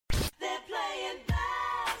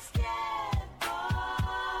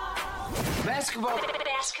Basketball.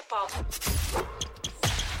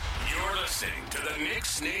 You're listening to the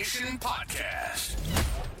Knicks Nation podcast,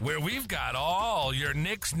 where we've got all your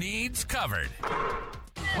Knicks needs covered.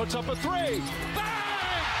 Puts up a three.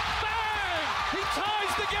 Bang! Bang! He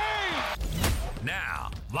ties the game! Now,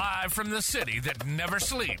 live from the city that never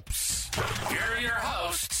sleeps, here are your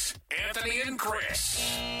hosts, Anthony and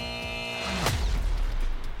Chris.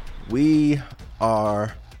 We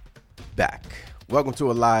are back. Welcome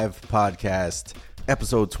to a live podcast,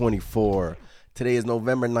 episode 24. Today is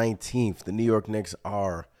November 19th. The New York Knicks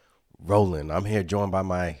are rolling. I'm here joined by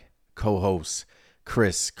my co-host,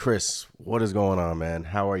 Chris. Chris, what is going on, man?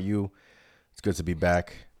 How are you? It's good to be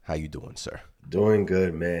back. How you doing, sir? Doing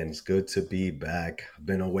good, man. It's good to be back. I've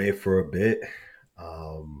been away for a bit.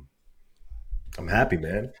 I'm happy,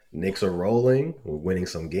 man. Knicks are rolling. We're winning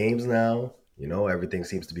some games now. You know, everything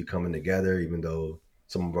seems to be coming together, even though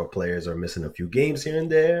some of our players are missing a few games here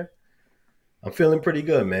and there. I'm feeling pretty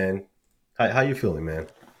good, man. How you feeling, man?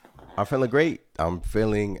 I'm feeling great. I'm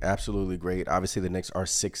feeling absolutely great. Obviously, the Knicks are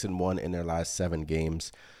 6-1 in their last 7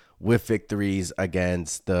 games with victories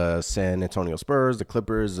against the San Antonio Spurs, the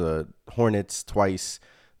Clippers, the Hornets twice,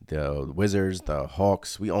 the Wizards, the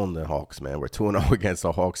Hawks. We own the Hawks, man. We're 2-0 against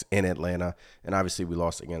the Hawks in Atlanta. And obviously, we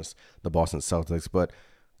lost against the Boston Celtics. But,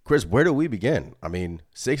 Chris, where do we begin? I mean,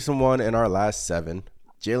 6-1 in our last 7.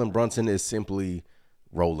 Jalen Brunson is simply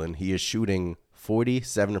rolling. He is shooting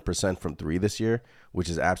 47% from 3 this year, which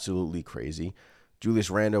is absolutely crazy.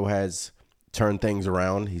 Julius Randle has turned things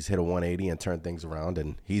around. He's hit a 180 and turned things around,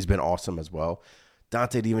 and he's been awesome as well.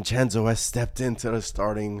 Dante DiVincenzo has stepped into the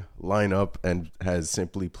starting lineup and has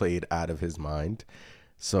simply played out of his mind.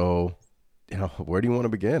 So, you know, where do you want to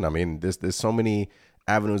begin? I mean, there's so many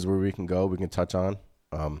avenues where we can go, we can touch on.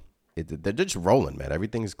 They're just rolling, man.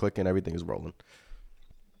 Everything is clicking. Everything is rolling.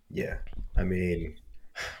 Yeah. I mean,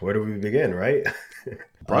 where do we begin, right?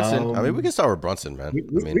 Brunson. I mean, we can start with Brunson, man. We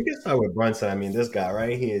can start with Brunson. I mean, this guy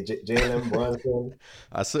right here, Jalen Brunson.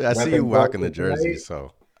 I see you rocking the jersey, right?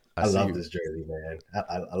 so I love this jersey, man.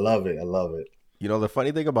 I love it. I love it. You know, the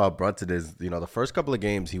funny thing about Brunson is, you know, the first couple of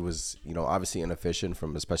games he was, you know, obviously inefficient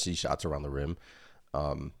from especially shots around the rim,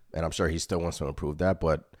 and I'm sure he still wants to improve that.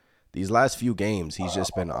 But these last few games, he's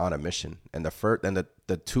just been on a mission. And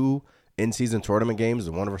the 2 in-season tournament games,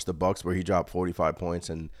 the one versus the Bucks where he dropped 45 points,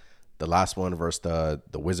 and the last one versus the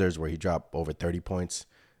Wizards where he dropped over 30 points.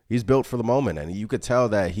 He's built for the moment, and you could tell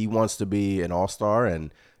that he wants to be an all-star.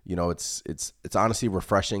 And you know, it's honestly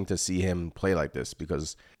refreshing to see him play like this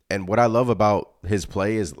and what I love about his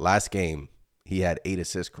play is last game he had 8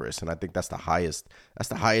 assists, Chris, and I think that's the highest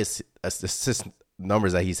assist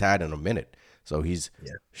numbers that he's had in a minute. So he's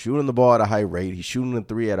shooting the ball at a high rate. He's shooting the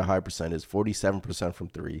 3 at a high percentage, 47% from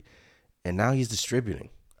 3. And now he's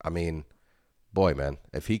distributing. I mean, boy, man,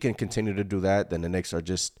 if he can continue to do that, then the Knicks are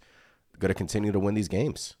just going to continue to win these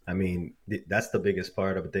games. I mean, that's the biggest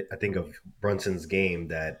part of it, I think, of Brunson's game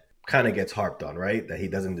that kind of gets harped on, right? That he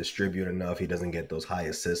doesn't distribute enough. He doesn't get those high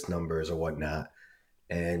assist numbers or whatnot.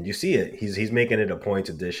 And you see it. He's making it a point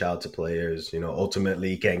to dish out to players. You know, ultimately,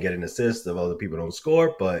 he can't get an assist if other people don't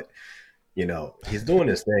score, but you know, he's doing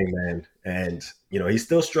his thing, man. And, you know, he's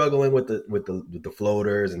still struggling with the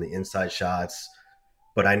floaters and the inside shots,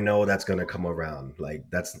 but I know that's going to come around. Like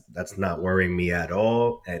that's not worrying me at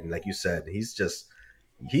all. And like you said, he's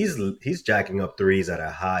jacking up threes at a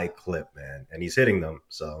high clip, man, and he's hitting them.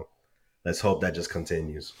 So let's hope that just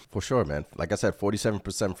continues. For sure, man. Like I said,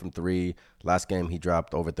 47% from 3. Last game, he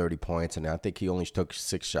dropped over 30 points, and I think he only took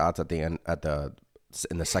 6 shots at the end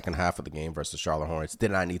in the second half of the game versus the Charlotte Hornets.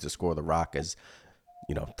 Did not need to score the rock, as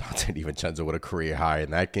you know, Dante DiVincenzo with a career high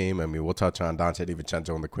in that game. I mean, we'll touch on Dante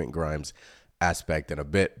DiVincenzo and the Quentin Grimes aspect in a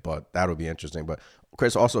bit, but that'll be interesting. But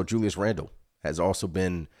Chris, also Julius Randle has also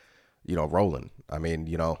been, you know, rolling. I mean,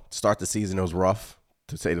 you know, start the season it was rough,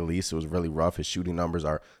 to say the least. It was really rough. His shooting numbers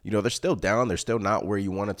are, you know, they're still down. They're still not where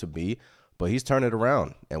you want it to be, but he's turned it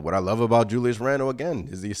around. And what I love about Julius Randle, again,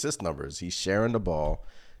 is the assist numbers. He's sharing the ball.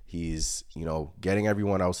 He's, you know, getting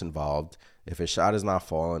everyone else involved. If his shot is not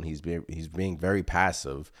falling, he's being very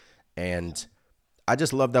passive. And I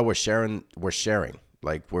just love that we're sharing.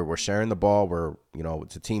 Like we're sharing the ball. We're, you know,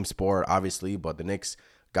 it's a team sport, obviously, but the Knicks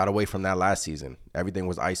got away from that last season. Everything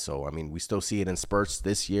was ISO. I mean, we still see it in spurts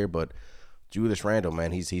this year, but Julius Randle,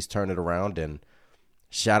 man, he's turned it around. And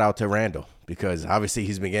shout out to Randle, because obviously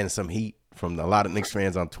he's been getting some heat from a lot of Knicks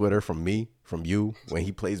fans on Twitter, from me, from you. When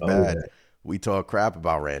he plays bad, we talk crap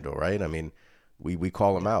about Randle, right? I mean, we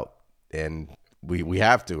call him out, and we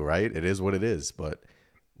have to, right? It is what it is. But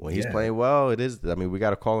when he's playing well, it is. I mean, we got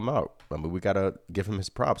to call him out. I mean, we got to give him his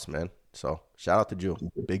props, man. So shout out to Jew,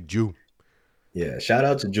 Big Jew. Yeah, shout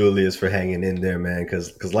out to Julius for hanging in there, man.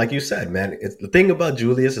 Because like you said, man, it's the thing about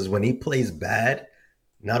Julius is when he plays bad,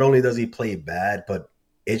 not only does he play bad, but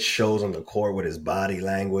it shows on the court with his body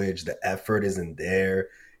language. The effort isn't there.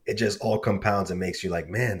 It just all compounds and makes you like,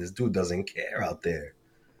 man, this dude doesn't care out there.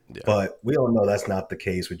 Yeah. But we all know that's not the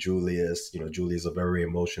case with Julius. Julius is a very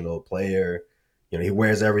emotional player. He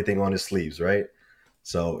wears everything on his sleeves, right?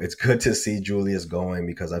 So it's good to see Julius going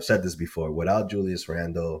because I've said this before. Without Julius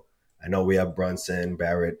Randle, I know we have Brunson,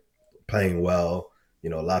 Barrett playing well,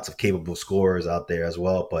 lots of capable scorers out there as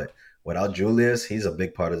well. But without Julius, he's a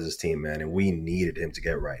big part of this team, man. And we needed him to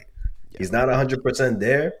get right. He's not 100%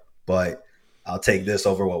 there, but I'll take this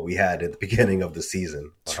over what we had at the beginning of the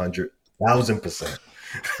season 100,000%.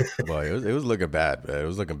 Boy, it was looking bad, man. It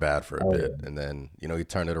was looking bad for a bit. And then, he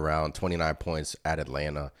turned it around, 29 points at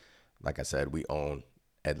Atlanta. Like I said, we own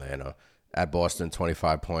Atlanta. At Boston,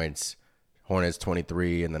 25 points. Hornets,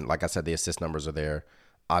 23. And then, like I said, the assist numbers are there.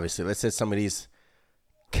 Obviously, let's hit some of these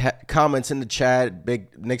comments in the chat.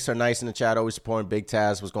 Big Knicks are nice in the chat, always supporting Big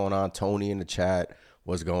Taz. What's going on? Tony in the chat.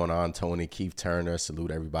 What's going on, Tony? Keith Turner.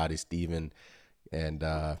 Salute everybody. Steven. And,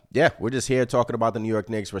 we're just here talking about the New York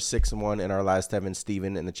Knicks. We're 6-1 in our last 7.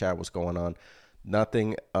 Steven in the chat, what's going on?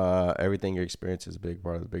 Nothing. Everything you experience is a big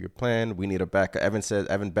part of the bigger plan. We need a backup.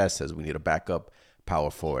 Evan Best says we need a backup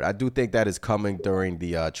power forward. I do think that is coming during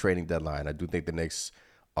the trading deadline. I do think the Knicks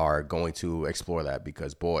are going to explore that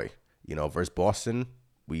because, boy, versus Boston,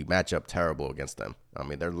 we match up terrible against them. I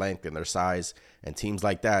mean, their length and their size and teams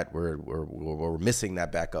like that, we're missing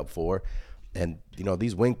that backup for. And,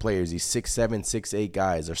 these wing players, these 6'7", 6'8"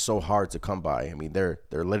 guys are so hard to come by. I mean, they're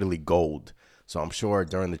literally gold. So I'm sure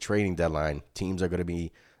during the trading deadline, teams are going to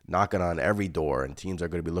be knocking on every door, and teams are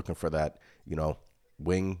going to be looking for that,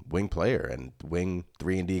 wing player and wing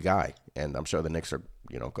 3-and-D guy. And I'm sure the Knicks are,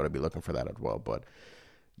 going to be looking for that as well. But,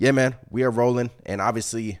 yeah, man, we are rolling. And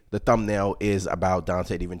obviously the thumbnail is about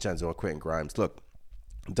Donte DiVincenzo and Quentin Grimes. Look,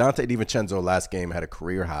 Donte DiVincenzo last game had a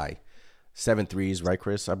career high. 7 threes, right,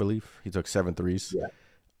 Chris? I believe he took 7 threes.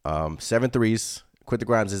 Yeah. 7 threes. Quentin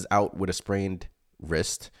Grimes is out with a sprained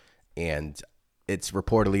wrist, and it's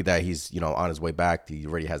reportedly that he's on his way back. He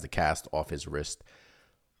already has the cast off his wrist.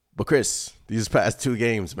 But Chris, these past 2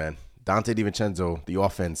 games, man, Donte DiVincenzo, the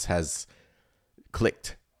offense has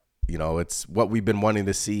clicked. It's what we've been wanting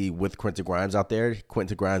to see with Quentin Grimes out there.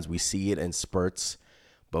 Quentin Grimes, we see it in spurts,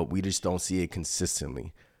 but we just don't see it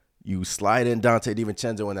consistently. You slide in Donte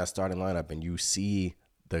DiVincenzo in that starting lineup, and you see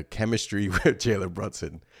the chemistry with Jalen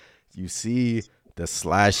Brunson. You see the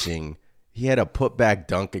slashing. He had a putback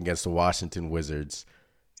dunk against the Washington Wizards.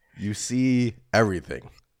 You see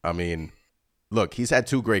everything. I mean, look, he's had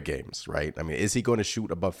 2 great games, right? I mean, is he going to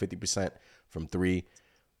shoot above 50% from 3?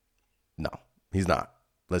 No, he's not.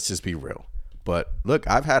 Let's just be real. But, look,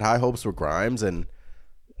 I've had high hopes for Grimes, and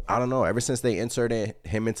I don't know. Ever since they inserted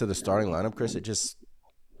him into the starting lineup, Chris, it just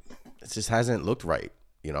hasn't looked right,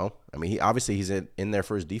 I mean, he's in there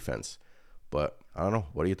for his defense, but I don't know.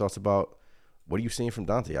 What are your thoughts about what are you seeing from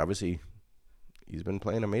Donte? Obviously, he's been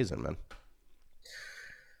playing amazing, man.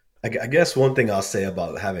 I guess one thing I'll say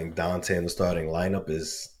about having Donte in the starting lineup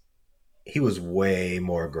is he was way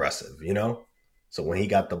more aggressive, So when he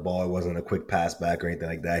got the ball, it wasn't a quick pass back or anything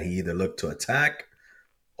like that. He either looked to attack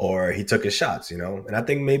or he took his shots, And I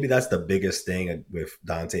think maybe that's the biggest thing with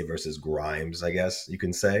Donte versus Grimes, I guess you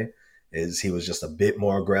can say, is he was just a bit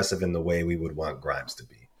more aggressive in the way we would want Grimes to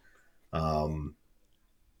be.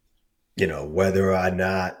 Whether or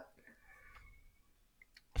not,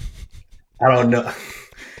 I don't know.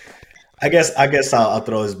 I guess I'll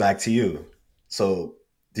throw this back to you. So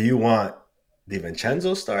do you want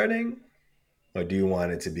DiVincenzo starting or do you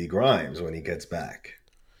want it to be Grimes when he gets back?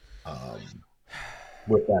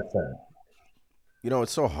 With that said.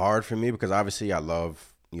 It's so hard for me because obviously I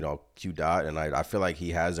love, Q Dot, and I feel like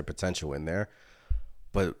he has the potential in there.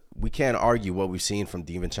 But we can't argue what we've seen from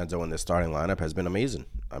DiVincenzo in the starting lineup has been amazing.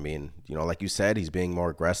 I mean, like you said, he's being more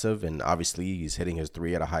aggressive, and obviously he's hitting his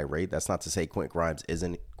 3 at a high rate. That's not to say Quentin Grimes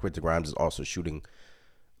isn't. Quentin Grimes is also shooting,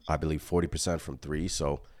 I believe, 40% from 3.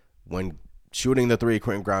 So when shooting the 3,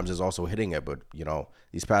 Quentin Grimes is also hitting it. But,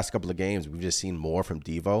 these past couple of games, we've just seen more from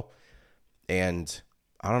Devo. And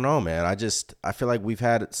I don't know, man. I feel like we've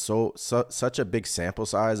had such a big sample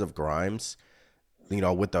size of Grimes,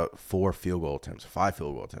 with the 4 field goal attempts, 5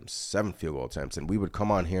 field goal attempts, 7 field goal attempts. And we would come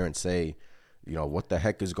on here and say, what the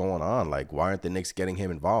heck is going on? Like, why aren't the Knicks getting him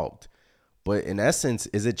involved? But in essence,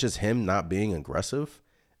 is it just him not being aggressive?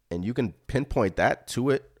 And you can pinpoint that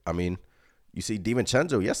to it. I mean, you see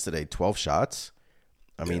DiVincenzo yesterday, 12 shots.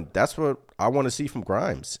 I mean, that's what I want to see from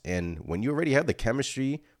Grimes. And when you already have the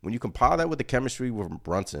chemistry, when you compile that with the chemistry with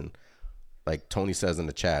Brunson, like Tony says in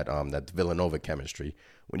the chat, that Villanova chemistry.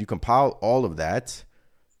 When you compile all of that,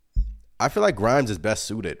 I feel like Grimes is best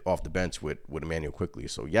suited off the bench with Emmanuel Quickly.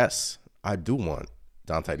 So yes, I do want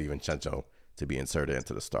Dante DiVincenzo to be inserted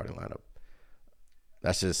into the starting lineup.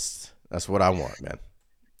 That's what I want, man.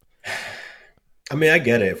 I mean, I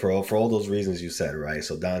get it for all those reasons you said, right?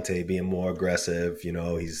 So Dante being more aggressive,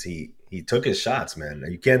 he took his shots, man.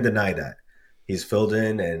 You can't deny that. He's filled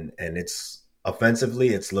in, and it's offensively,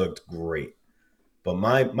 it's looked great. But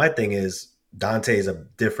my thing is Dante is a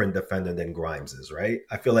different defender than Grimes is, right?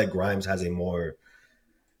 I feel like Grimes has a more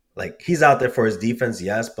he's out there for his defense,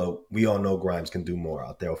 yes, but we all know Grimes can do more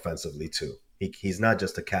out there offensively too. He's not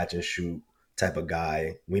just a catch and shoot type of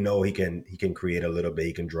guy. We know he can create a little bit,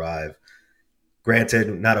 he can drive. Granted,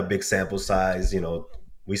 not a big sample size.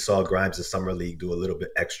 We saw Grimes in Summer League do a little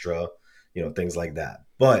bit extra, things like that.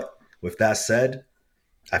 But with that said,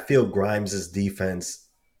 I feel Grimes' defense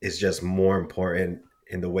is just more important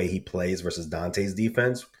in the way he plays versus Dante's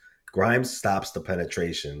defense. Grimes stops the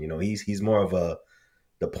penetration. He's more of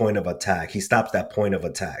the point of attack. He stops that point of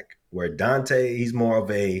attack. Where Dante, he's more of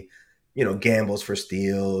a, gambles for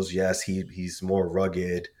steals. Yes, he's more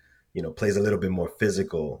rugged, plays a little bit more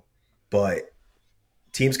physical. But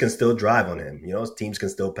teams can still drive on him. Teams can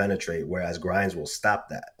still penetrate, whereas Grimes will stop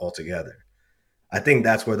that altogether. I think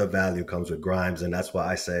that's where the value comes with Grimes, and that's why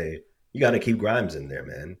I say you got to keep Grimes in there,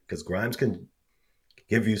 man, because Grimes can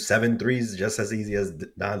give you 7 threes just as easy as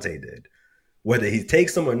Dante did. Whether he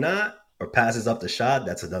takes them or not, or passes up the shot,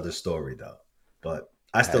 that's another story, though. But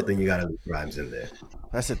I still think you got to leave Grimes in there.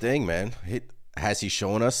 That's the thing, man. Has he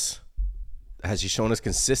shown us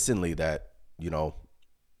consistently that,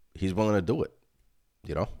 he's willing to do it?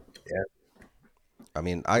 Yeah. I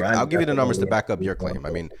mean, I'll give you the numbers to back up your claim. I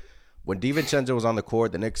mean, when DiVincenzo was on the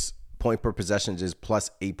court, the Knicks' point per possession is plus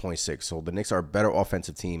 8.6. So the Knicks are a better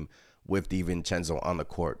offensive team with DiVincenzo on the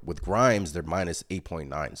court. With Grimes, they're minus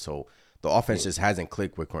 8.9. So the offense just hasn't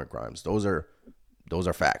clicked with Quentin Grimes. Those are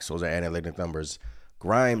facts. Those are analytic numbers.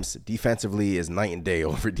 Grimes defensively is night and day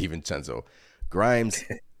over DiVincenzo. Grimes,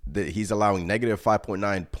 he's allowing negative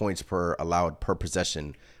 5.9 points per allowed per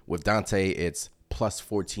possession. With Dante, it's plus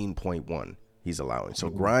 14.1 he's allowing. So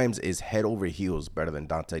Grimes is head over heels better than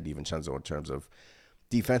Dante DiVincenzo in terms of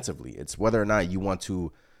defensively. It's whether or not you want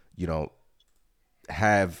to,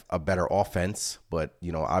 have a better offense, but,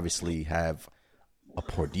 obviously have a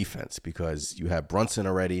poor defense, because you have Brunson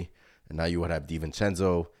already, and now you would have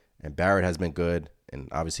DiVincenzo, and Barrett has been good, and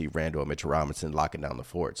obviously Randall and Mitchell Robinson locking down the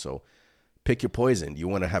fort. So pick your poison. You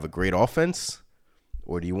want to have a great offense,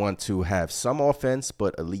 or do you want to have some offense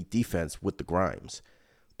but elite defense with the Grimes?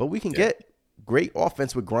 But we can get great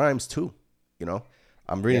offense with Grimes too.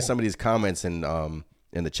 I'm reading some of these comments in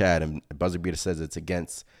the chat, and Buzzer Beater says it's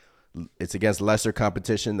against lesser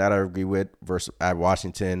competition. That I agree with, versus at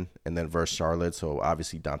Washington and then versus Charlotte. So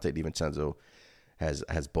obviously Dante DiVincenzo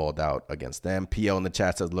has balled out against them. PL in the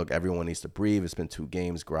chat says, look, everyone needs to breathe. It's been 2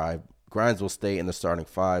 games. Grimes will stay in the starting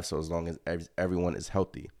 5, so as long as everyone is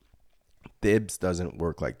healthy. Thibs doesn't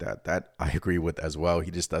work like that. That I agree with as well.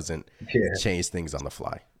 He just doesn't change things on the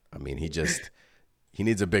fly. I mean, he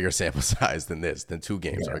needs a bigger sample size than 2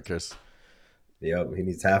 games, right, Chris? Yep, he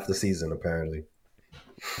needs half the season, apparently.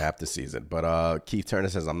 Half the season. But Keith Turner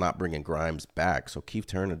says, I'm not bringing Grimes back. So Keith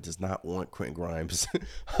Turner does not want Quentin Grimes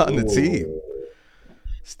on the team.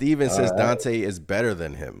 Steven says Dante is better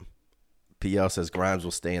than him. PL says Grimes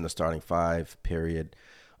will stay in the starting 5, period.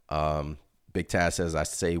 Big Taz says, I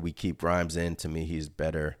say we keep Grimes in. To me, he's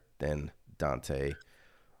better than Dante.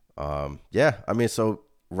 Yeah, I mean, so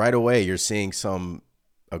right away you're seeing some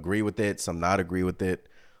agree with it, some not agree with it.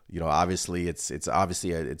 Obviously it's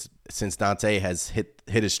since Dante has hit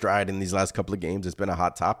his stride in these last couple of games, it's been a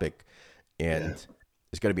hot topic, and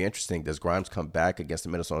it's going to be interesting. Does Grimes come back against the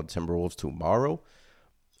Minnesota Timberwolves tomorrow?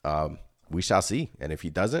 We shall see. And if he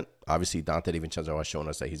doesn't, obviously Dante DiVincenzo has shown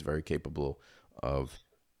us that he's very capable of,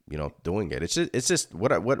 doing it. It's just what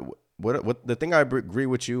the thing I agree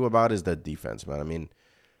with you about is the defense, man. I mean,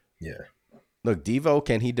 look, Devo,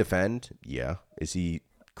 can he defend? Yeah. Is he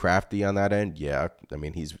crafty on that end? Yeah. I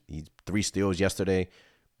mean, he's 3 steals yesterday.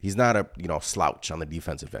 He's not a slouch on the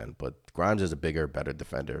defensive end, but Grimes is a bigger, better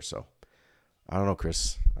defender. So I don't know,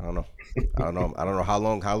 Chris. I don't know. I don't know how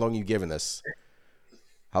long you giving this.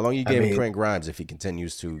 How long you giving Quentin Grimes if he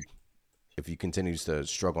continues to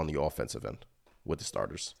struggle on the offensive end with the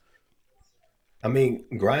starters? I mean,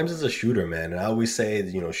 Grimes is a shooter, man. And I always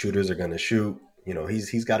say, shooters are going to shoot.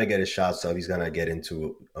 He's got to get his shots up. He's going to get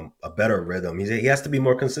into a better rhythm. He has to be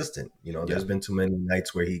more consistent. There's been too many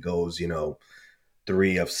nights where he goes,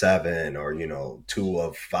 3 of 7 or, 2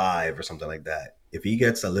 of 5 or something like that. if he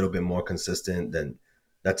gets a little bit more consistent, then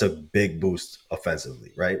that's a big boost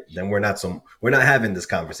offensively, right? Then we're not having this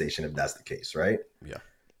conversation if that's the case, right? Yeah.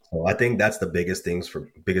 So I think that's the biggest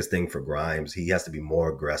thing for Grimes. He has to be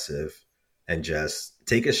more aggressive and just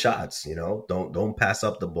take his shots, Don't pass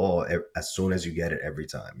up the ball as soon as you get it every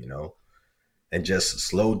time, and just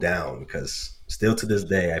slow down, because still to this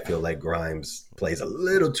day, I feel like Grimes plays a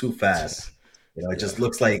little too fast. It just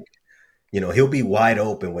looks like, he'll be wide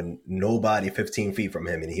open when nobody 15 feet from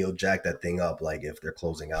him, and he'll jack that thing up like if they're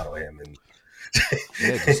closing out on him. And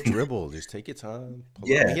yeah, just dribble. Just take your time.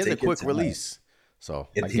 Yeah, I mean, he has a quick release. So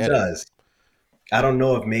he does. I don't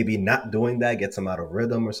know if maybe not doing that gets him out of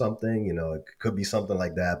rhythm or something. It could be something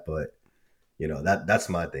like that. But, that's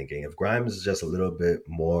my thinking. If Grimes is just a little bit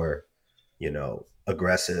more,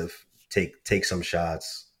 aggressive, take some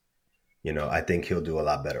shots, I think he'll do a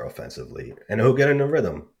lot better offensively. And he'll get in the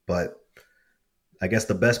rhythm. But I guess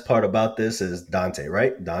the best part about this is Dante,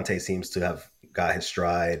 right? Dante seems to have got his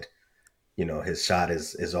stride. His shot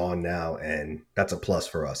is on now, and that's a plus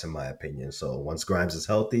for us, in my opinion. So once Grimes is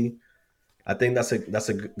healthy, I think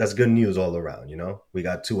that's good news all around. We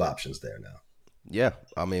got two options there now. Yeah,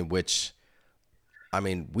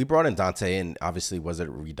 we brought in Dante, and obviously, was it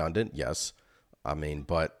redundant? Yes.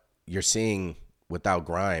 But you're seeing without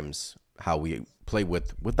Grimes how we play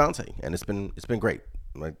with Dante, and it's been great.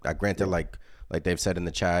 Like I granted, like they've said in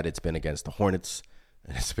the chat, it's been against the Hornets,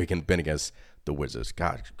 and it's been against the Wizards.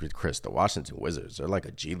 God, Chris, the Washington Wizards, they're like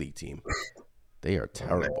a G League team. They are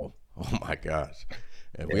terrible. Oh my gosh.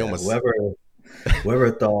 And we almost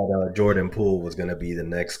whoever thought Jordan Poole was going to be the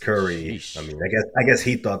next Curry. Sheesh. I mean, I guess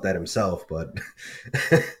he thought that himself, but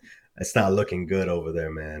it's not looking good over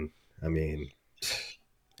there, man. I mean,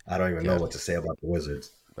 I don't even know what to say about the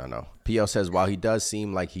Wizards. I know. PL says, while he does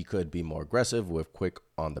seem like he could be more aggressive with quick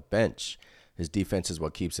on the bench, his defense is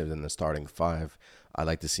what keeps him in the starting five. I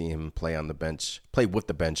like to see him play with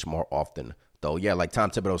the bench more often, though. Yeah, like Tom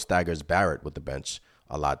Thibodeau staggers Barrett with the bench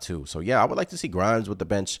a lot too. So yeah, I would like to see Grimes with the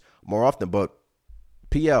bench more often. But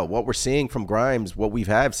PL, what we're seeing from Grimes, what we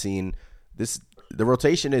have seen, the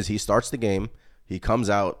rotation is he starts the game, he comes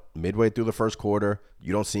out midway through the first quarter.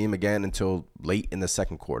 You don't see him again until late in the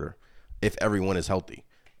second quarter, if everyone is healthy,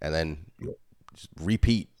 and then just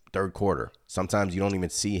repeat third quarter. Sometimes you don't even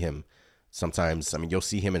see him. Sometimes, you'll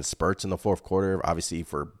see him in spurts in the fourth quarter, obviously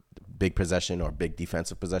for big possession or big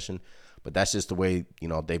defensive possession. But that's just the way,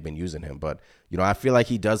 they've been using him. But, I feel like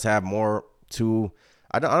he does have more to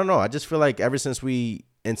 – I don't know. I just feel like ever since we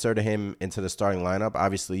inserted him into the starting lineup,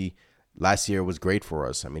 obviously last year was great for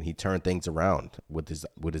us. He turned things around with his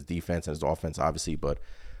defense and his offense, obviously. But,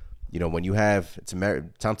 when you have –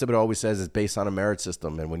 Tom Thibodeau always says it's based on a merit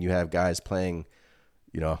system. And when you have guys playing,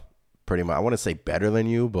 pretty much, I want to say better than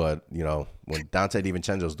you, but, when Dante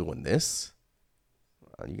DiVincenzo's doing this,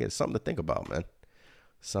 you get something to think about, man.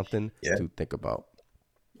 Something to think about.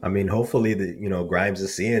 Hopefully Grimes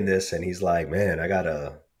is seeing this and he's like, man, I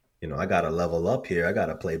gotta level up here. I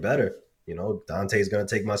gotta play better. Dante's gonna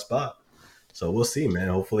take my spot. So we'll see, man.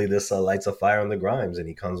 Hopefully this lights a fire on the Grimes and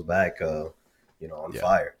he comes back, on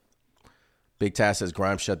fire. Big Task says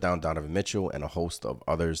Grimes shut down Donovan Mitchell and a host of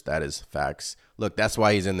others. That is facts. Look, that's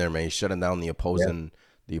why he's in there, man. He's shutting down the opposing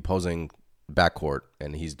backcourt,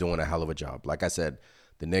 and he's doing a hell of a job. Like I said,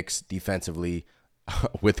 the Knicks defensively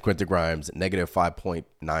with Quentin Grimes, negative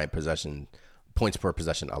 5.9 points per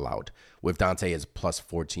possession allowed. With Dante is plus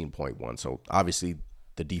 14.1. So obviously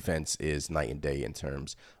the defense is night and day in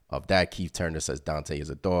terms of that. Keith Turner says Dante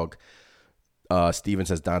is a dog. Steven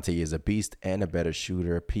says Dante is a beast and a better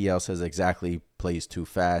shooter. PL says exactly, plays too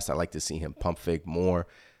fast. I like to see him pump fake more,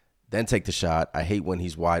 then take the shot. I hate when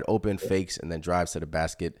he's wide open, fakes, and then drives to the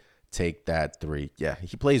basket. Take that three. Yeah,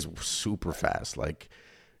 he plays super fast. Like,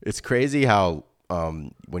 it's crazy how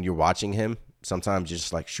when you're watching him, sometimes you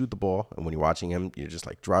just like shoot the ball, and when you're watching him, you just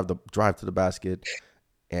like drive to the basket,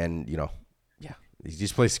 and he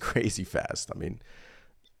just plays crazy fast.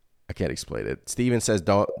 I can't explain it. Steven says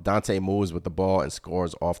Dante moves with the ball and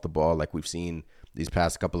scores off the ball like we've seen these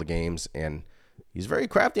past couple of games. And he's very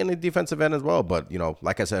crafty on the defensive end as well. But,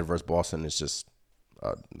 like I said, versus Boston, it's just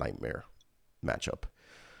a nightmare matchup.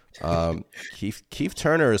 Keith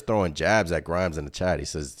Turner is throwing jabs at Grimes in the chat. He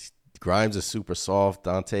says Grimes is super soft.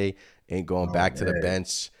 Dante ain't going back to the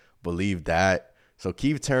bench. Believe that. So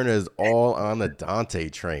Keith Turner is all on the Dante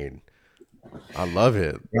train. I love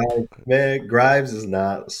it. Grimes is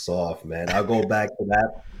not soft, man. I'll go back to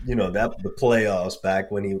that, the playoffs back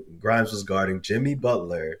when Grimes was guarding Jimmy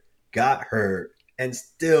Butler, got hurt, and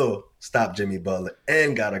still stopped Jimmy Butler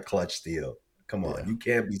and got a clutch steal. Come on, you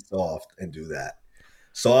can't be soft and do that.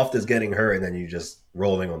 Soft is getting hurt, and then you just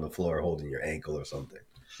rolling on the floor holding your ankle or something.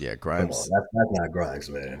 Yeah, Come on, Grimes. that's not Grimes,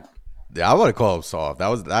 man. Yeah, I want to call him soft. That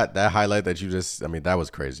was that highlight that you just. I mean, that was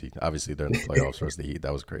crazy. Obviously, during the playoffs versus the Heat,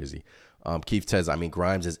 that was crazy. Keith says, I mean,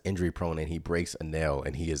 Grimes is injury prone and he breaks a nail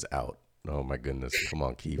and he is out. Oh my goodness, come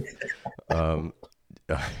on, Keith. Um,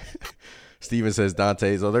 Steven says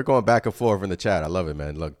Dante. So they're going back and forth in the chat. I love it,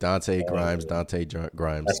 man. Look, Dante Grimes,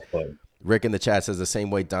 Grimes. That's fun. Rick in the chat says the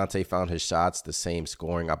same way Dante found his shots, the same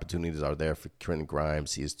scoring opportunities are there for Quentin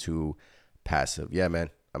Grimes. He is too passive. Yeah,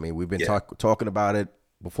 man. I mean, we've been talking about it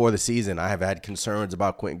before the season. I have had concerns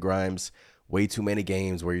about Quentin Grimes. Way too many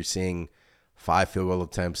games where you're seeing 5 field goal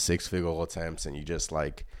attempts, 6 field goal attempts, and you just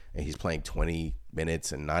like, and he's playing 20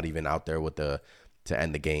 minutes and not even out there with to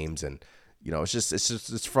end the games. And you know,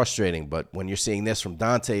 it's frustrating. But when you're seeing this from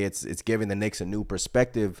Dante, it's giving the Knicks a new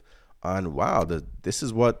perspective on this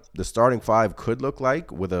is what the starting five could look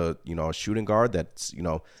like with a shooting guard that's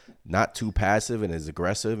not too passive and is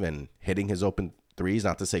aggressive and hitting his open threes.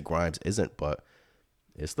 Not to say Grimes isn't, but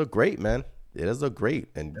it's looked great, man. It does look great.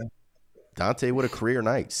 And Dante with a career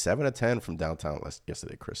night, 7 of 10 from downtown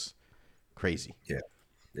yesterday, Chris. Crazy. Yeah,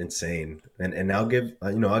 insane. And I'll give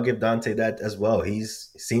Dante that as well. He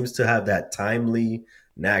seems to have that timely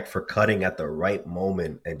knack for cutting at the right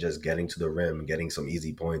moment and just getting to the rim and getting some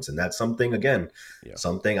easy points. And that's something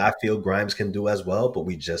I feel Grimes can do as well, but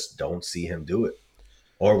we just don't see him do it.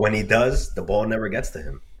 Or when he does, the ball never gets to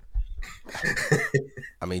him.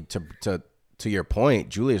 I mean, to your point,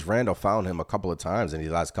 Julius Randle found him a couple of times in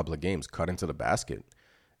these last couple of games, cut into the basket.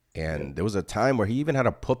 And there was a time where he even had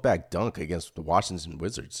a putback dunk against the Washington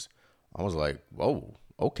Wizards. I was like, whoa,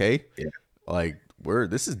 okay. Yeah. Like,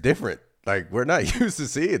 this is different. Like, we're not used to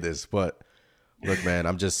seeing this. But, look, man,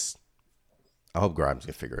 I hope Grimes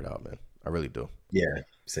can figure it out, man. I really do. Yeah,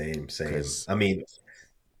 same. I mean,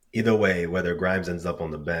 either way, whether Grimes ends up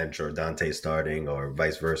on the bench or Dante starting or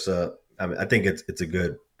vice versa, I mean, I think it's a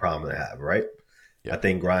good problem to have, right? Yeah. I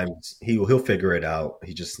think Grimes, he'll figure it out.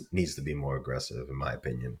 He just needs to be more aggressive, in my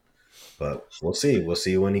opinion. But we'll see. We'll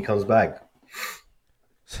see when he comes back.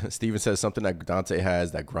 Steven says something that Dante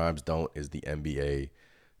has that Grimes don't is the NBA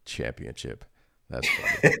championship. That's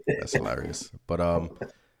funny. That's hilarious. But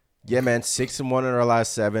yeah, man, 6-1 in our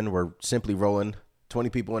last 7. We're simply rolling.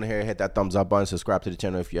 20 people in here. Hit that thumbs up button. Subscribe to the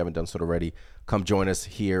channel if you haven't done so already. Come join us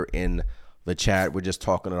here in the chat. We're just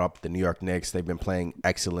talking up the New York Knicks. They've been playing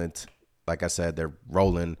excellent. Like I said, they're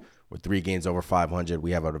rolling. We're 3 games over 500.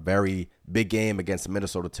 We have a very big game against the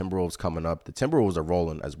Minnesota Timberwolves coming up. The Timberwolves are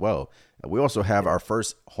rolling as well. And we also have our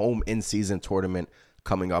first home in-season tournament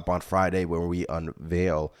coming up on Friday where we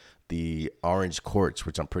unveil the orange courts,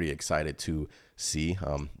 which I'm pretty excited to see.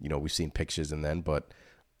 We've seen pictures and then, but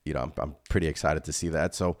I'm pretty excited to see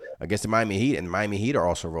that. So I guess the Miami Heat are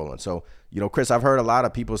also rolling. So, Chris, I've heard a lot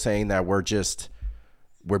of people saying that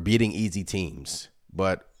we're beating easy teams,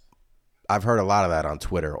 but I've heard a lot of that on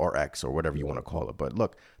Twitter or X or whatever you want to call it. But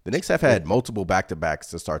look, the Knicks have had multiple back-to-backs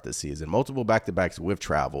to start the season, multiple back-to-backs with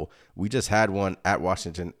travel. We just had one at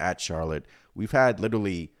Washington, at Charlotte. We've had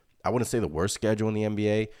literally, I wouldn't say the worst schedule in the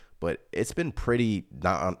NBA, but it's been pretty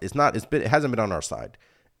it hasn't been on our side.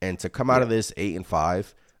 And to come out of this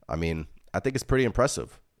 8-5, I mean, I think it's pretty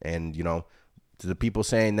impressive. And, to the people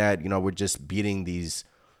saying that, we're just beating the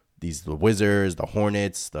Wizards, the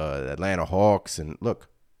Hornets, the Atlanta Hawks, and look,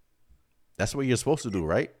 that's what you're supposed to do,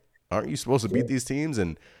 right? Aren't you supposed to beat these teams?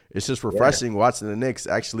 And it's just refreshing watching the Knicks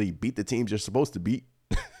actually beat the teams you're supposed to beat.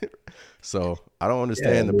 So I don't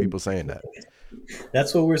understand the people saying that.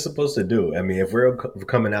 That's what we're supposed to do. I mean, if we're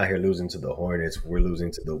coming out here losing to the Hornets, we're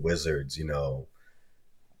losing to the Wizards,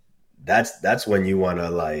 that's when you want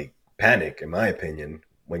to panic, in my opinion.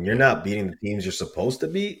 When you're not beating the teams you're supposed to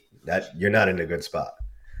beat, that you're not in a good spot.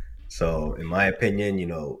 So in my opinion,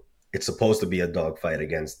 it's supposed to be a dogfight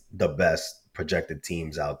against the best projected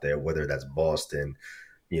teams out there, whether that's Boston,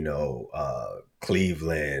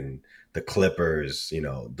 Cleveland, the Clippers,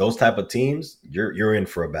 those type of teams, you're in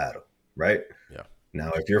for a battle, right? Yeah.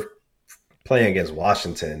 Now, if you're playing against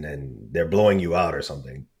Washington and they're blowing you out or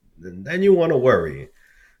something, then you want to worry.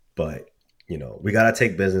 But, we got to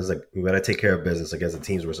take care of business against the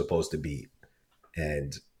teams we're supposed to beat.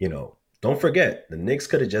 And, don't forget, the Knicks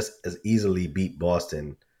could have just as easily beat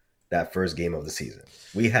Boston that first game of the season.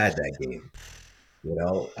 We had that game.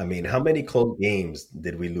 I mean, how many close games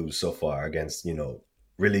did we lose so far against,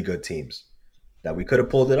 really good teams that we could have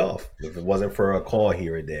pulled it off if it wasn't for a call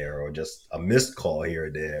here or there or just a missed call here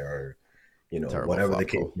or there or, terrible whatever the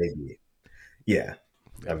case call. may be. Yeah.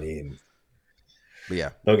 I mean, but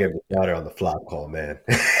yeah, don't get me started on the flop call, man.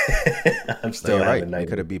 I'm still right. We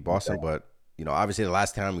could have beat Boston, but obviously the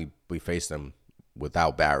last time we faced them,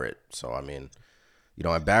 without Barrett. So, I mean,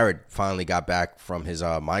 and Barrett finally got back from his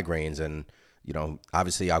migraines, and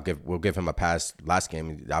obviously we'll give him a pass. Last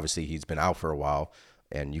game, obviously he's been out for a while,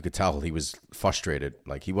 and you could tell he was frustrated.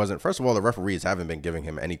 Like, he wasn't. First of all, the referees haven't been giving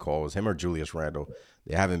him any calls. Him or Julius Randle,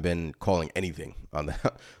 they haven't been calling anything on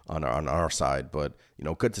our side. But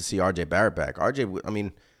good to see RJ Barrett back.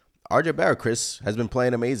 RJ Barrett, Chris, has been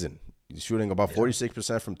playing amazing. He's shooting about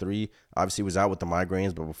 46% from three. Obviously, he was out with the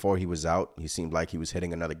migraines, but before he was out, he seemed like he was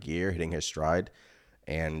hitting another gear, hitting his stride.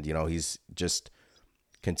 And, he's just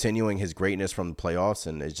continuing his greatness from the playoffs.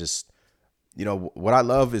 And it's just, what I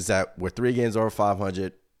love is that we're 3 games over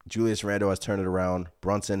 500. Julius Randle has turned it around.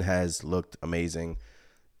 Brunson has looked amazing.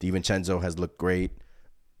 DiVincenzo has looked great.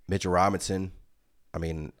 Mitchell Robinson,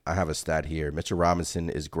 I have a stat here. Mitchell Robinson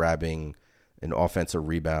is grabbing an offensive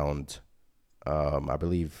rebound, I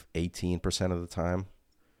believe 18% of the time.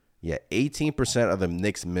 Yeah, 18% of the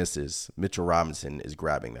Knicks misses, Mitchell Robinson is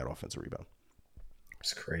grabbing that offensive rebound.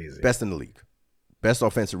 It's crazy. Best in the league. Best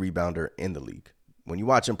offensive rebounder in the league. When you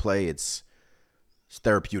watch him play, it's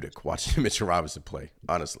therapeutic watching Mitchell Robinson play,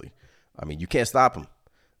 honestly. You can't stop him.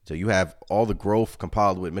 So you have all the growth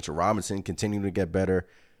compiled with Mitchell Robinson continuing to get better.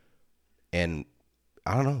 And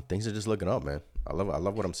I don't know, things are just looking up, man. I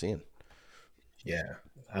love what I'm seeing. Yeah.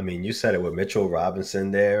 You said it with Mitchell Robinson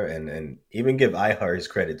there, and even give Ihart his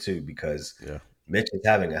credit too, because Mitch is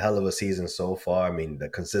having a hell of a season so far. The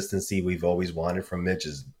consistency we've always wanted from Mitch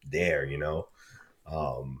is there,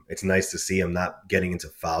 It's nice to see him not getting into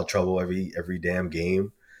foul trouble every damn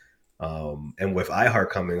game. And with Ihart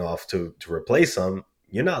coming off to replace him,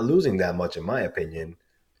 you're not losing that much, in my opinion.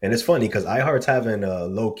 And it's funny because Ihart's having a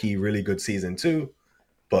low-key really good season too,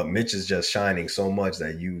 but Mitch is just shining so much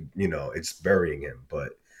that it's burying him.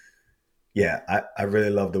 But yeah, I really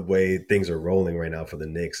love the way things are rolling right now for the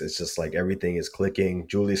Knicks. It's just like everything is clicking.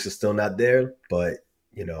 Julius is still not there, but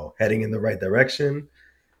heading in the right direction.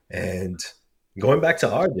 And going back to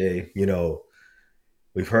RJ,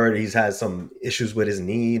 we've heard he's had some issues with his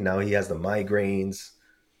knee. Now he has the migraines.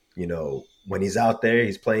 When he's out there,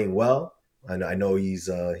 he's playing well. I know he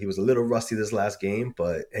was a little rusty this last game,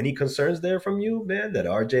 but any concerns there from you, man, that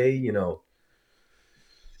RJ,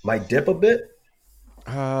 might dip a bit?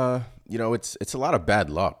 It's a lot of bad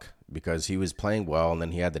luck because he was playing well and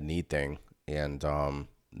then he had the knee thing and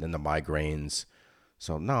then the migraines.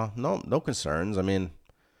 So no concerns.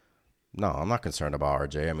 No, I'm not concerned about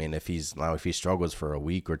RJ. If he struggles for a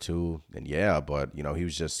week or two, then yeah, but he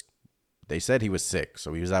was just, they said he was sick,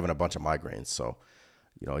 so he was having a bunch of migraines. So,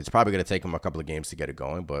 it's probably going to take him a couple of games to get it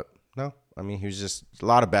going, but no, he was just a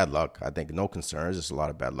lot of bad luck. I think no concerns, just a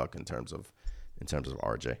lot of bad luck in terms of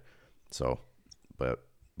RJ. So, but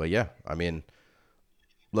yeah,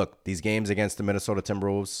 look, these games against the Minnesota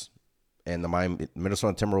Timberwolves and the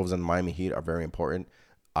Minnesota Timberwolves and the Miami Heat are very important.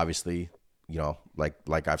 Obviously,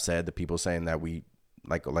 like I've said, the people saying that we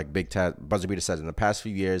like Big Buzzer Beater says, in the past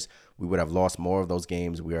few years, we would have lost more of those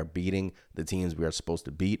games. We are beating the teams we are supposed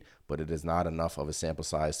to beat, but it is not enough of a sample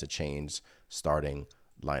size to change starting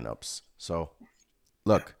lineups. So,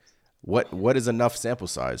 look, what is enough sample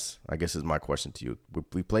size? I guess is my question to you.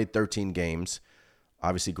 We played 13 games.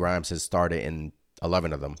 Obviously, Grimes has started in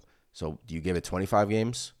 11 of them. So, do you give it 25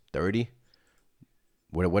 games? 30?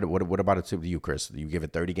 What about it to you, Chris? Do you give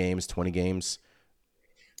it 30 games, 20 games?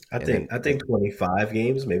 I think 25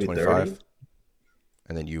 games, maybe 25, 30.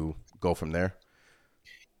 And then you go from there.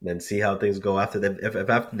 Then see how things go after that. If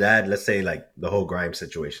after that, let's say like the whole Grimes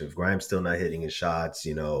situation, if Grimes still not hitting his shots,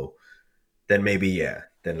 then maybe yeah.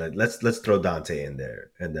 Then let's throw Dante in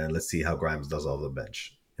there, and then let's see how Grimes does off the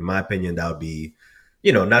bench. In my opinion, that would be,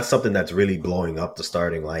 not something that's really blowing up the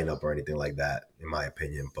starting lineup or anything like that. In my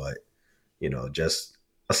opinion, but just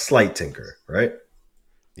a slight tinker, right?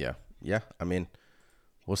 Yeah.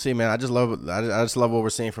 We'll see, man. I just love what we're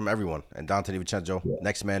seeing from everyone. And Dante DiVincenzo,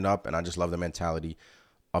 next man up, and I just love the mentality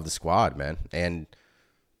of the squad, man. And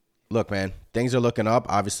look, man, things are looking up,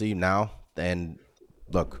 obviously, now. And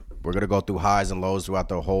look, we're going to go through highs and lows throughout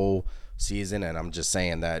the whole season. And I'm just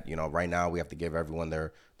saying that, right now we have to give everyone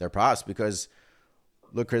their props because,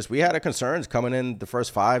 look, Chris, we had concerns coming in the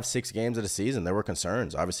first 5-6 games of the season. There were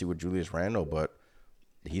concerns, obviously, with Julius Randle, but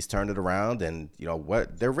he's turned it around. And,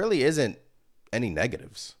 there really isn't any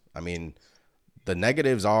negatives. The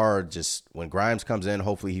negatives are just when Grimes comes in,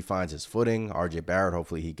 hopefully he finds his footing. RJ Barrett,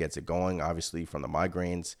 hopefully he gets it going, obviously, from the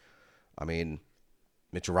migraines.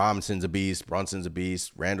 Mitchell Robinson's a beast. Brunson's a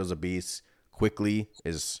beast. Randall's a beast. Quickly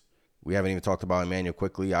we haven't even talked about Emmanuel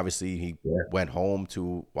Quickly. Obviously, he went home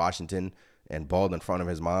to Washington and balled in front of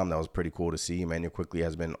his mom. That was pretty cool to see. Emmanuel Quickly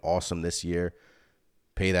has been awesome this year.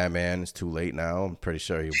 pay that man. It's too late now. I'm pretty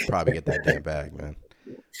sure he'll probably get that damn bag, man.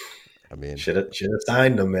 I mean, should have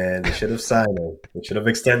signed him, man. They should have signed him. They should have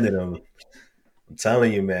extended him. I'm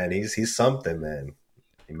telling you, man. He's something, man.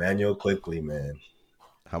 Emmanuel Quickly, man.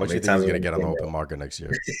 how much do you think he's gonna get on the open market next year?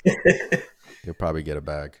 He'll probably get a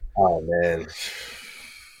bag. Oh man.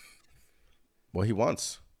 Well, he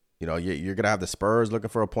wants. You know, you're gonna have the Spurs looking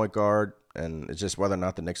for a point guard, and it's just whether or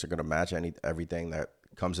not the Knicks are gonna match everything that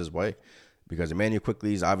comes his way. Because Emmanuel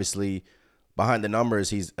Quickly is obviously behind the numbers.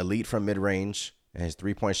 He's elite from mid range, and his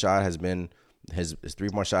 3-point shot has been his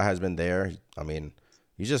 3-point shot has been there. I mean,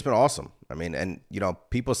 he's just been awesome. I mean, and you know,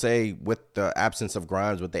 people say with the absence of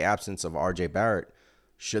Grimes, with the absence of R.J. Barrett,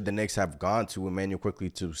 should the Knicks have gone to Emmanuel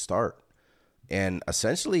Quickly to start? And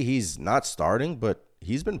essentially, he's not starting, but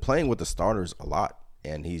he's been playing with the starters a lot.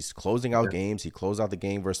 And he's closing out games. He closed out the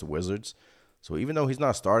game versus the Wizards. So even though he's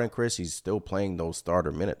not starting, Chris, he's still playing those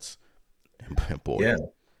starter minutes. And boy, Yeah.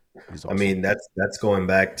 he's awesome. I mean, that's going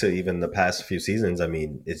back to even the past few seasons. I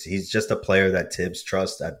mean, he's just a player that Tibbs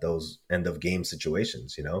trusts at those end of game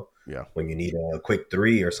situations, you know? Yeah. When you need a quick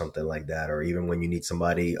three or something like that, or even when you need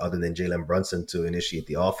somebody other than Jalen Brunson to initiate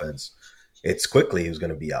the offense, it's Quickly who's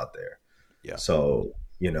going to be out there. Yeah. So,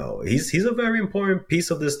 you know, he's a very important piece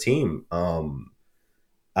of this team.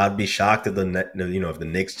 I'd be shocked if if the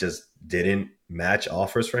Knicks just didn't match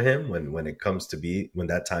offers for him when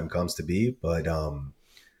that time comes to be. But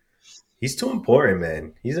he's too important,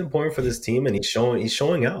 man. He's important for this team, and he's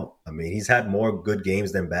showing out. I mean, he's had more good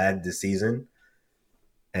games than bad this season.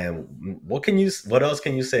 And what else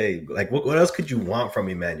can you say? Like, what else could you want from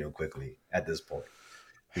Emmanuel Quickly at this point?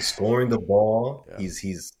 He's scoring the ball. Yeah.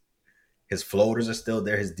 His floaters are still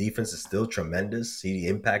there. His defense is still tremendous. He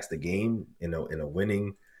impacts the game in a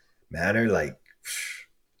winning manner. Like,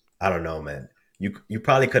 I don't know, man. You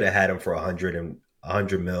probably could have had him for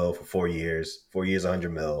 100 mil for 4 years. 4 years, 100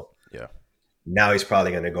 mil. Yeah. Now he's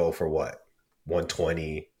probably going to go for what?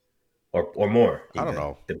 120 or more. I don't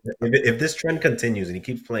know. If this trend continues and he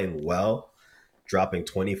keeps playing well, dropping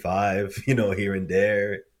 25, here and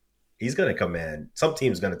there, he's going to command. Some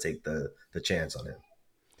team's going to take the chance on him.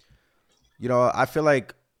 I feel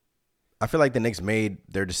like the Knicks made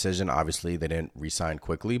their decision. Obviously, they didn't re-sign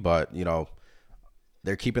Quickly, but,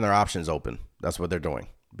 they're keeping their options open. That's what they're doing.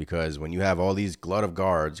 Because when you have all these glut of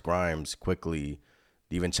guards, Grimes, Quickly,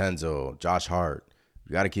 DiVincenzo, Josh Hart,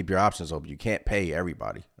 you got to keep your options open. You can't pay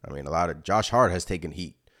everybody. I mean, Josh Hart has taken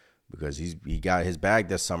heat because he got his bag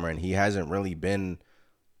this summer, and he hasn't really been,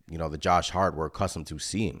 the Josh Hart we're accustomed to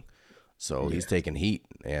seeing. So he's taken heat.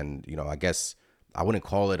 And, I guess I wouldn't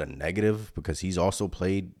call it a negative because he's also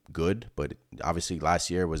played good. But obviously last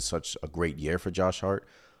year was such a great year for Josh Hart.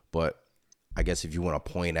 But I guess if you want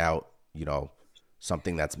to point out,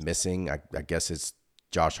 something that's missing, I guess it's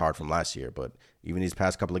Josh Hart from last year. But even these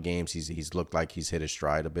past couple of games, he's looked like he's hit his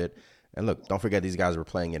stride a bit. And look, don't forget these guys were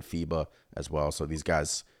playing in FIBA as well. So these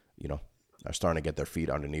guys, are starting to get their feet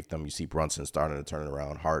underneath them. You see Brunson starting to turn it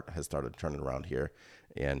around. Hart has started turning around here.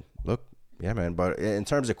 And look, yeah, man. But in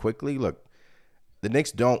terms of Quickly, look, the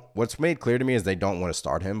Knicks what's made clear to me is they don't want to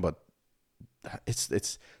start him, but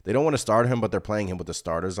they don't want to start him, but they're playing him with the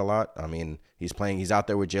starters a lot. I mean, he's out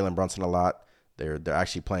there with Jalen Brunson a lot. They're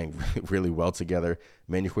actually playing really well together.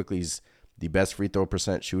 Emmanuel Quickly's the best free throw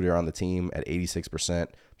percent shooter on the team at 86%.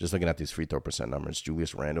 Just looking at these free throw percent numbers,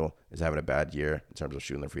 Julius Randle is having a bad year in terms of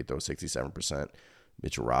shooting the free throw, 67%.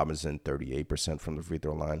 Mitchell Robinson, 38% from the free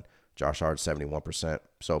throw line. Josh Hart, 71%.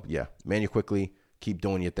 So, yeah, Emmanuel Quickly, keep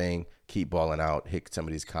doing your thing. Keep balling out. Hit some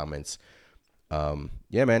of these comments.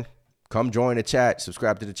 Yeah, man. Come join the chat.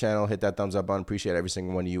 Subscribe to the channel. Hit that thumbs up button. Appreciate every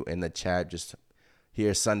single one of you in the chat. Just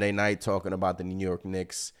here Sunday night talking about the New York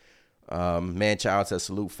Knicks. Man Child says,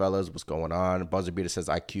 salute, fellas. What's going on? Buzzer Beater says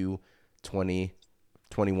IQ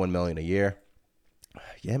 21 million a year.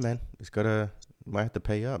 Yeah, man. Might have to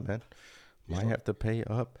pay up, man. Might have to pay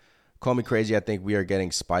up. Call me crazy. I think we are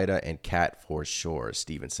getting Spider and Cat for sure,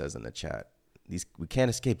 Steven says in the chat. We can't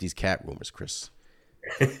escape these cat rumors, Chris.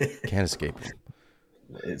 Can't escape them.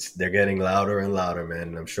 They're getting louder and louder,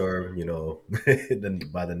 man. I'm sure,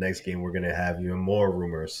 by the next game, we're going to have even more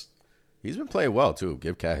rumors. He's been playing well, too.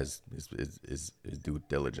 Give Cat his due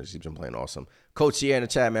diligence. He's been playing awesome. Coach here in the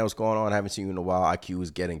chat, man, what's going on? I haven't seen you in a while. IQ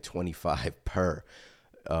is getting 25 per.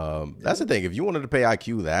 That's the thing. If you wanted to pay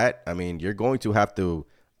IQ that, I mean, you're going to have to.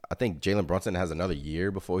 I think Jalen Brunson has another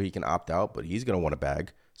year before he can opt out, but he's going to want a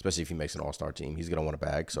bag, especially if he makes an all-star team. He's going to want a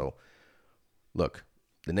bag. So, look.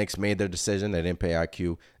 The Knicks made their decision. They didn't pay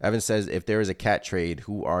IQ. Evan says, if there is a Cat trade,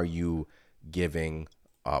 who are you giving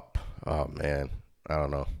up? Oh, man. I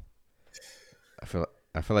don't know. I feel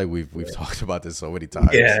like we've talked about this so many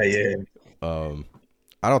times. Yeah.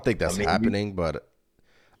 I don't think that's I mean, happening, but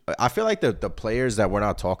I feel like the players that we're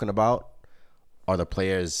not talking about are the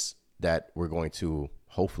players that we're going to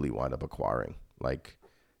hopefully wind up acquiring. Like,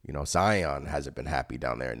 Zion hasn't been happy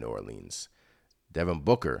down there in New Orleans. Devin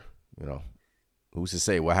Booker, who's to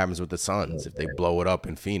say what happens with the Suns if they blow it up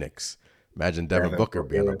in Phoenix? Imagine Devin Booker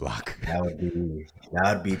being on the block. That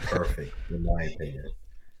would be perfect, in my opinion.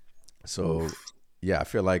 So, yeah, I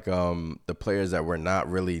feel like the players that we're not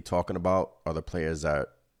really talking about are the players that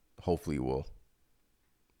hopefully will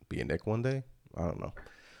be a Knick one day. I don't know.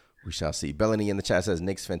 We shall see. Bellany in the chat says,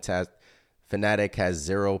 Knicks fanatic has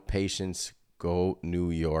zero patience. Go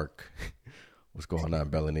New York. What's going on,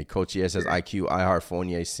 Bellany? Coach here says IQ, iHeart,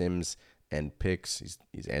 Fournier, Sims, and picks.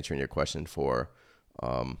 He's answering your question for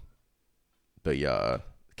the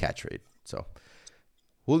cat trade. So,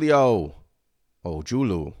 Julio. Oh,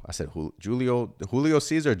 Julu. I said Julio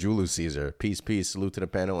Caesar, Julu Caesar. Peace. Salute to the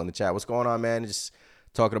panel in the chat. What's going on, man? Just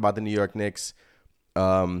talking about the New York Knicks.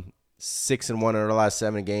 6-1 in their last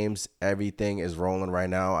 7 games. Everything is rolling right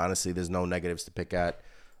now. Honestly, there's no negatives to pick at.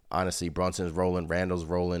 Honestly, Brunson's rolling. Randall's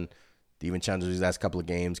rolling. DiVincenzo these last couple of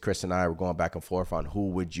games. Chris and I were going back and forth on who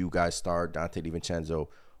would you guys start, Dante DiVincenzo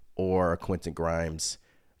or Quentin Grimes.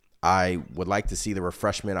 I would like to see the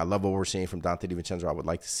refreshment. I love what we're seeing from Dante DiVincenzo. I would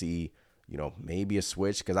like to see, maybe a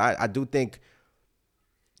switch because I do think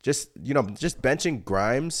just benching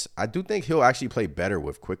Grimes, I do think he'll actually play better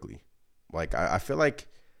with Quickly. Like, I feel like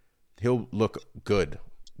he'll look good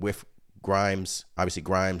with Grimes, obviously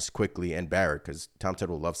Grimes, Quickly, and Barrett because Tom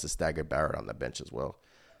Thibodeau loves to stagger Barrett on the bench as well.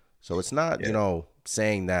 So it's not,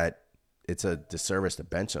 saying that it's a disservice to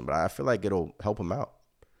bench him, but I feel like it'll help him out,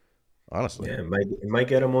 honestly. Yeah, it might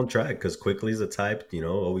get him on track because Quickly's a type,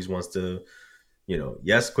 always wants to,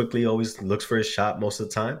 yes, Quickly always looks for his shot most of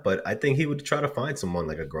the time, but I think he would try to find someone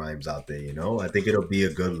like a Grimes out there, I think it'll be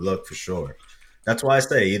a good look for sure. That's why I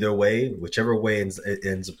say either way, whichever way it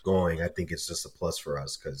ends up going, I think it's just a plus for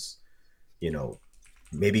us because,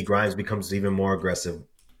 maybe Grimes becomes even more aggressive,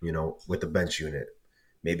 with the bench unit.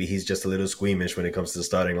 Maybe he's just a little squeamish when it comes to the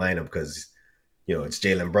starting lineup because, it's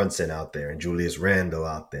Jalen Brunson out there and Julius Randle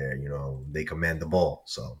out there. They command the ball.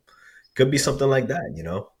 So could be something like that,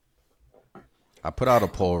 I put out a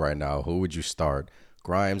poll right now. Who would you start,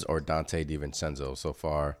 Grimes or Dante DiVincenzo so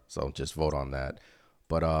far? So just vote on that.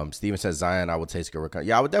 But Steven says Zion, I would take a risk on.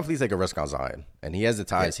 Yeah, I would definitely take a risk on Zion. And he has the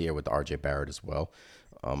ties here with RJ Barrett as well.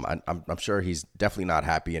 I'm sure he's definitely not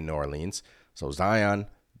happy in New Orleans. So Zion,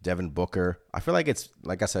 Devin Booker. I feel like it's,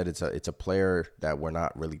 like I said, it's a player that we're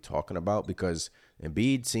not really talking about because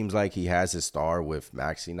Embiid seems like he has his star with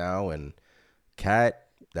Maxey now, and Cat,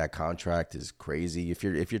 that contract is crazy. If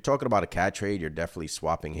you're talking about a Cat trade, you're definitely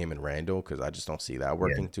swapping him and Randall because I just don't see that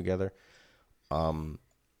working together. I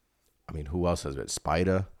mean, who else has it?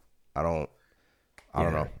 Spider. I don't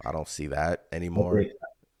know. I don't see that anymore.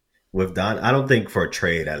 With I don't think for a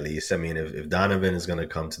trade, at least. I mean, if Donovan is going to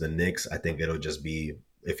come to the Knicks, I think it'll just be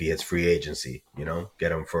if he hits free agency,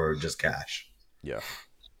 get him for just cash. Yeah.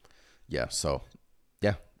 So,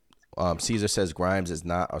 yeah. Caesar says Grimes is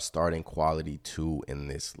not a starting quality 2 in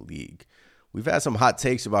this league. We've had some hot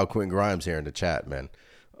takes about Quentin Grimes here in the chat, man.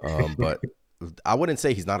 But I wouldn't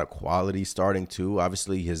say he's not a quality starting 2.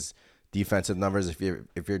 Obviously, his defensive numbers, if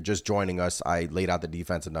you're just joining us, I laid out the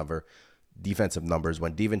defensive numbers.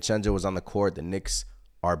 When DiVincenzo was on the court, the Knicks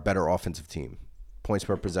are a better offensive team. Points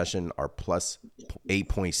per possession are plus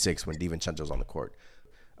 8.6 when DiVincenzo's on the court.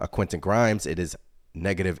 Quentin Grimes, it is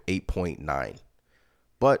negative 8.9.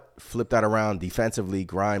 But flip that around defensively,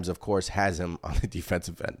 Grimes, of course, has him on the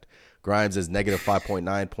defensive end. Grimes is negative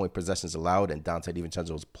 5.9 point possessions allowed, and Dante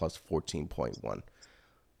DiVincenzo is plus 14.1.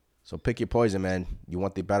 So pick your poison, man. You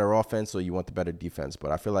want the better offense or you want the better defense?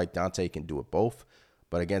 But I feel like Dante can do it both.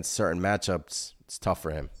 But against certain matchups, it's tough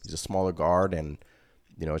for him. He's a smaller guard, and,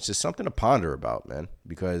 it's just something to ponder about, man.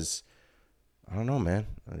 Because, I don't know, man.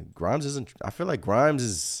 Grimes isn't – I feel like Grimes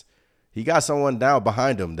is – he got someone down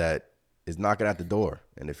behind him that is knocking at the door.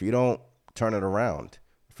 And if you don't turn it around,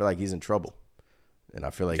 I feel like he's in trouble. And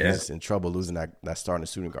I feel like he's in trouble losing that starting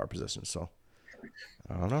shooting guard position. So,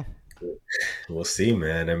 I don't know. We'll see,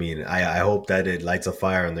 man. I mean, I hope that it lights a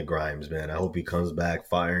fire on the Grimes, man. I hope he comes back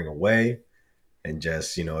firing away. And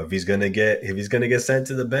just, if he's gonna get sent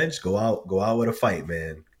to the bench, go out with a fight,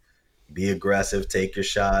 man. Be aggressive, take your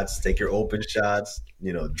shots, take your open shots,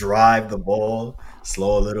 drive the ball,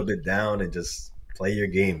 slow a little bit down, and just play your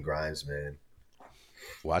game, Grimes, man.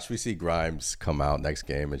 Watch me see Grimes come out next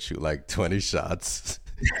game and shoot like 20 shots.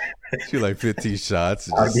 Shoot like 15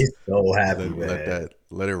 shots. I'd be so happy, man.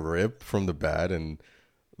 Let it rip from the bat. And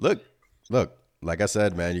look, like I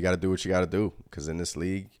said, man, you got to do what you got to do. Because in this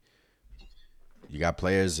league, You got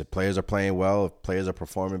players. If players are playing well, if players are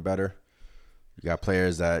performing better, you got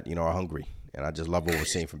players that, are hungry. And I just love what we're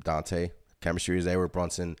seeing from Dante. Chemistry is there with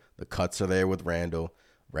Brunson. The cuts are there with Randall.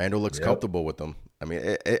 Randall looks comfortable with them. I mean,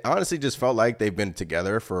 it honestly just felt like they've been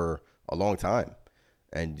together for a long time.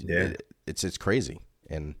 And it's crazy.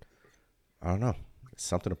 And I don't know. It's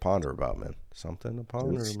something to ponder about, man. Something to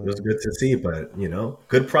ponder, man. It was good to see, but,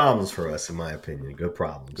 good problems for us, in my opinion. Good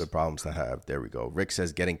problems. Good problems to have. There we go. Rick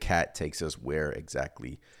says getting Cat takes us where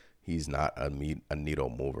exactly? He's not a needle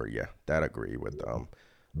mover. Yeah, that I agree with. I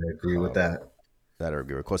agree with that. That I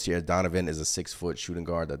agree with. Of course, here, Donovan is a 6-foot shooting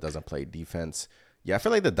guard that doesn't play defense. Yeah, I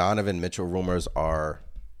feel like the Donovan Mitchell rumors are,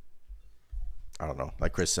 I don't know,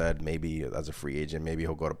 like Chris said, maybe as a free agent, maybe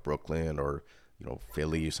he'll go to Brooklyn or,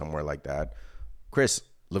 Philly, somewhere like that. Chris,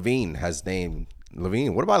 Levine has named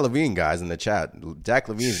Levine. What about Levine, guys, in the chat? Zach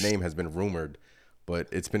Levine's name has been rumored,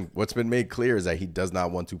 but what's been made clear is that he does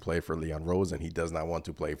not want to play for Leon Rose and he does not want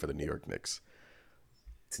to play for the New York Knicks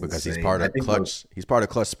because he's part of Clutch. He's part of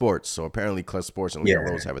Clutch Sports, so apparently Clutch Sports and Leon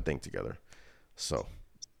Rose have a thing together. So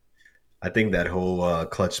I think that whole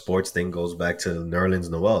Clutch Sports thing goes back to Nerlens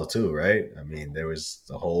Noel too, right? I mean, there was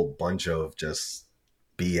a whole bunch of just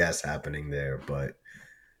BS happening there, but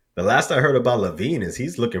the last I heard about Levine is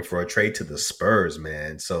he's looking for a trade to the Spurs,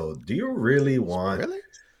 man. So do you really want? Really?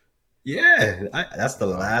 Yeah, that's the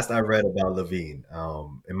last I read about Levine.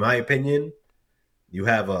 In my opinion, you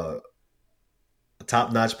have a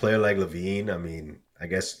top-notch player like Levine. I mean, I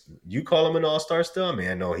guess you call him an all-star still. I mean,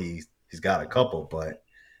 I know he's got a couple, but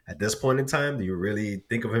at this point in time, do you really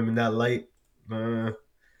think of him in that light?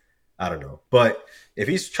 I don't know. But if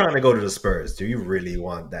he's trying to go to the Spurs, do you really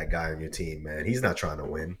want that guy on your team, man? He's not trying to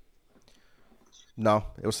win. No,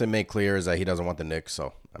 it was made clear is that he doesn't want the Knicks.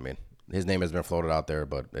 So, I mean, his name has been floated out there,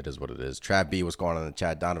 but it is what it is. Trav B was going on in the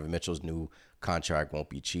chat. Donovan Mitchell's new contract won't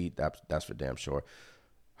be cheap. That's for damn sure.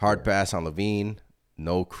 Hard pass on Levine.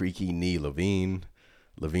 No creaky knee Levine.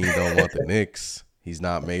 Levine don't want the Knicks. He's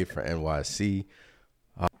not made for NYC.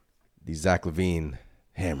 These Zach Levine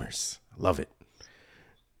hammers. Love it.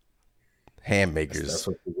 Ham makers. That's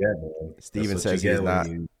what you get, man. Steven says he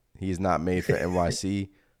is not made for NYC.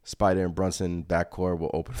 Spider and Brunson backcourt will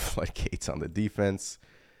open floodgates on the defense.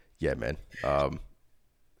 Yeah, man.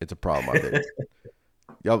 It's a problem out there.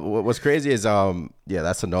 Yo, what's crazy is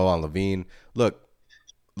that's a no on Levine. Look,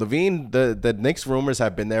 Levine, the Knicks rumors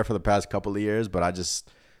have been there for the past couple of years, but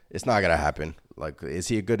it's not gonna happen. Like, is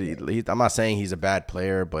he a good? I'm not saying he's a bad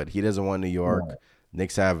player, but he doesn't want New York. Right.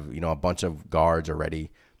 Knicks have a bunch of guards already.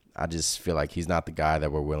 I just feel like he's not the guy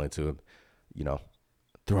that we're willing to,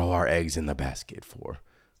 throw our eggs in the basket for.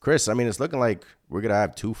 Chris, I mean, it's looking like we're going to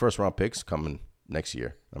have 2 first-round picks coming next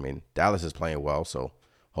year. I mean, Dallas is playing well, so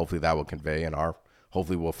hopefully that will convey. And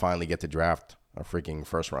hopefully we'll finally get to draft a freaking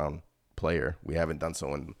first-round player. We haven't done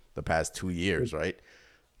so in the past 2 years, right?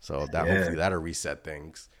 So hopefully that'll reset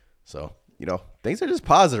things. So, things are just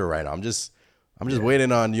positive right now. I'm just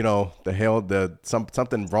waiting on,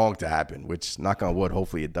 something wrong to happen, which, knock on wood,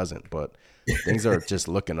 hopefully it doesn't. But things are just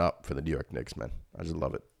looking up for the New York Knicks, man. I just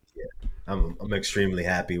love it. Yeah, I'm extremely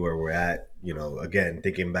happy where we're at. Again,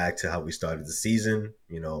 thinking back to how we started the season,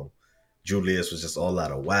 Julius was just all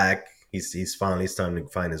out of whack. He's finally starting to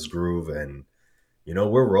find his groove, and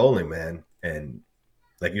we're rolling, man. And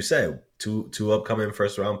like you said, two upcoming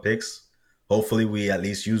first round picks. Hopefully, we at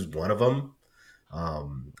least use one of them.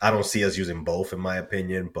 I don't see us using both, in my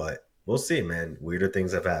opinion, but we'll see, man. Weirder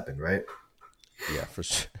things have happened, right? Yeah, for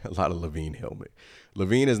sure. A lot of Levine helmet.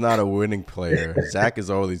 Levine is not a winning player. Zach is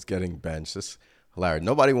always getting benched. It's hilarious.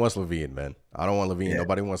 Nobody wants Levine, man. I don't want Levine. Yeah.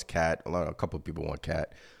 Nobody wants Cat. A couple of people want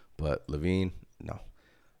Cat, but Levine, no,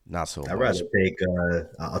 not so much. I'd rather take.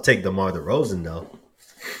 I'll take DeMar DeRozan though.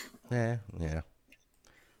 Yeah.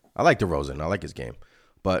 I like DeRozan. I like his game,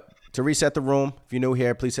 but. To reset the room, if you're new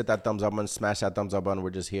here, please hit that thumbs up button, smash that thumbs up button. We're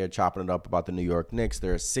just here chopping it up about the New York Knicks.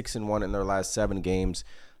 They're 6-1 in their last 7 games.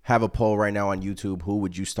 Have a poll right now on YouTube. Who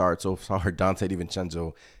would you start? So far, Dante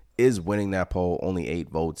DiVincenzo is winning that poll. Only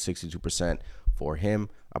 8 votes, 62% for him.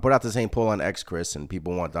 I put out the same poll on X, Chris, and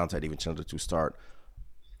people want Dante DiVincenzo to start.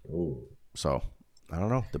 Ooh. So, I don't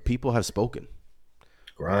know. The people have spoken.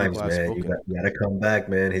 Grimes, man. You got to come back,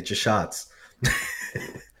 man. Hit your shots.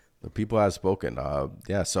 The people have spoken.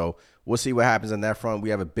 So we'll see what happens on that front.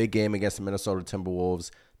 We have a big game against the Minnesota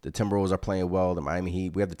Timberwolves. The Timberwolves are playing well. The Miami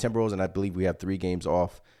Heat. We have the Timberwolves, and I believe we have 3 games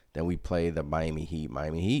off. Then we play the Miami Heat.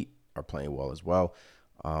 Miami Heat are playing well as well.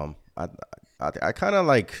 I kind of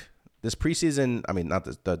like this preseason. I mean, not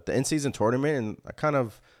the in-season tournament, and I kind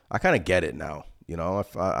of get it now.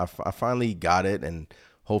 I finally got it, and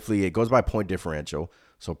hopefully it goes by point differential.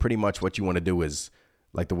 So pretty much what you want to do is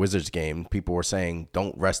like the Wizards game, people were saying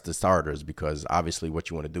don't rest the starters because obviously what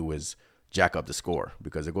you want to do is jack up the score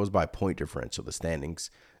because it goes by point differential, the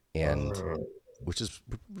standings, and which is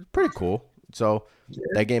pretty cool. So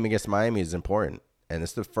that game against Miami is important, and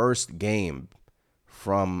it's the first game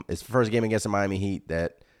against the Miami Heat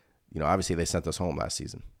that, obviously they sent us home last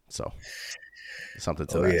season. So something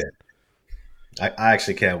to that. Yeah. I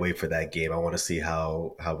actually can't wait for that game. I want to see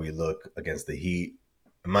how we look against the Heat.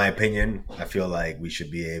 In my opinion, I feel like we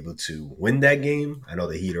should be able to win that game. I know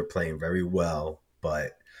the Heat are playing very well,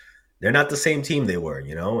 but they're not the same team they were,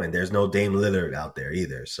 and there's no Dame Lillard out there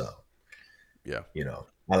either. So, yeah,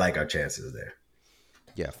 I like our chances there.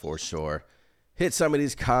 Yeah, for sure. Hit some of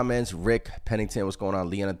these comments. Rick Pennington, what's going on?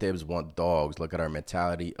 Leon and Thibs want dogs. Look at our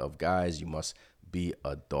mentality of guys. You must be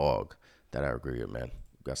a dog. That I agree with, man.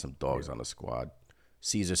 We got some dogs on the squad.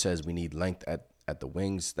 Caesar says we need length at the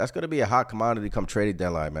wings. That's going to be a hot commodity come trading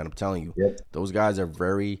deadline, man. I'm telling you. Yep. Those guys are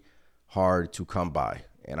very hard to come by.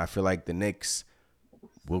 And I feel like the Knicks,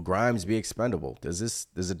 will Grimes be expendable? Does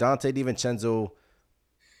a Dante DiVincenzo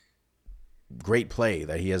great play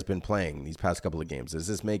that he has been playing these past couple of games, does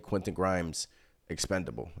this make Quentin Grimes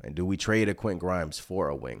expendable? And do we trade a Quentin Grimes for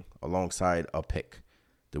a wing alongside a pick?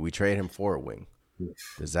 Do we trade him for a wing?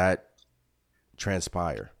 Does that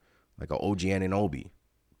transpire? Like a OG Anunoby,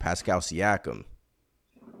 Pascal Siakam,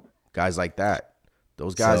 guys like that.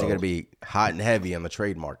 Those guys are going to be hot and heavy on the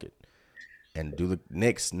trade market. And do the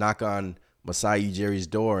Knicks knock on Masai Ujiri's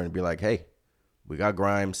door and be like, hey, we got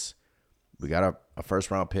Grimes. We got a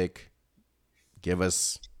first-round pick. Give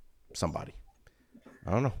us somebody.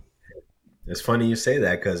 I don't know. It's funny you say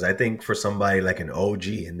that because I think for somebody like an OG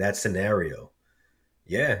in that scenario,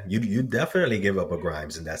 yeah, you definitely give up a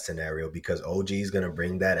Grimes in that scenario because OG is going to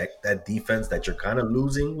bring that defense that you're kind of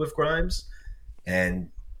losing with Grimes, and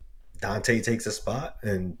Dante takes a spot,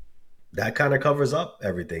 and that kind of covers up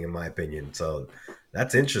everything, in my opinion. So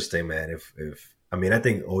that's interesting, man. I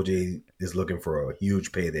think OG is looking for a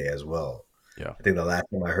huge payday as well. Yeah, I think the last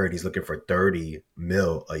time I heard he's looking for $30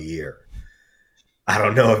 million a year. I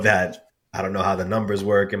don't know how the numbers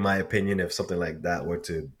work, in my opinion, if something like that were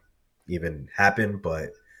to even happen, but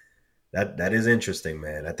that is interesting,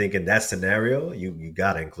 man. I think in that scenario, you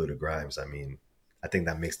got to include a Grimes. I mean, I think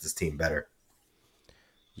that makes this team better.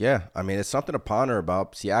 Yeah, I mean, it's something to ponder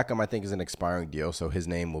about. Siakam, I think, is an expiring deal, so his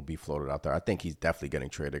name will be floated out there. I think he's definitely getting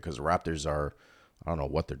traded because the Raptors are, I don't know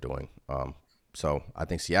what they're doing. So I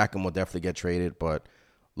think Siakam will definitely get traded. But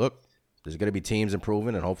look, there's going to be teams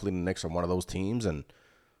improving, and hopefully the Knicks are one of those teams. And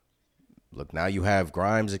look, now you have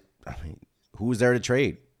Grimes. I mean, who's there to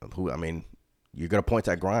trade? You're going to point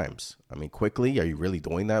at Grimes. I mean, Quickly, are you really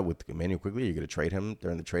doing that with Emmanuel Quickly? Are you going to trade him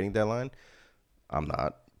during the trading deadline? I'm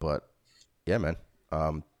not. But, yeah, man.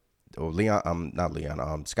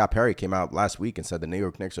 Scott Perry came out last week and said the New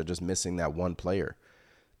York Knicks are just missing that one player.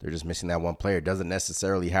 They're just missing that one player. It doesn't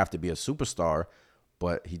necessarily have to be a superstar,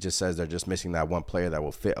 but he just says they're just missing that one player that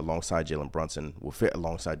will fit alongside Jalen Brunson, will fit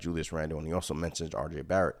alongside Julius Randle, and he also mentioned RJ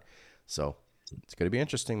Barrett. So it's going to be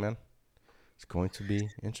interesting, man. It's going to be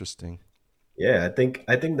interesting. Yeah, I think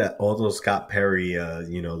that all those Scott Perry,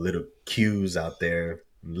 little cues out there,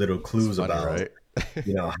 little clues funny, about, right?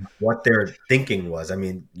 What their thinking was. I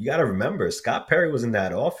mean, you got to remember, Scott Perry was in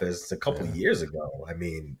that office a couple of years ago. I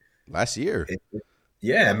mean, last year.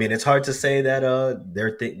 It's hard to say that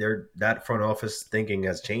that front office thinking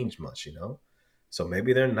has changed much, So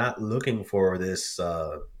maybe they're not looking for this.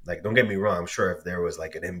 Don't get me wrong. I'm sure if there was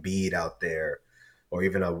like an Embiid out there, or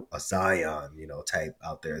even a Zion, type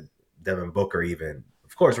out there, Devin Booker, even.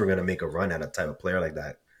 Of course, we're gonna make a run at a type of player like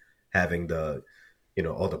that, having the,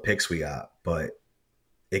 all the picks we got. But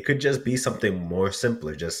it could just be something more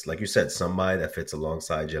simpler, just like you said, somebody that fits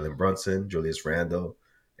alongside Jalen Brunson, Julius Randle,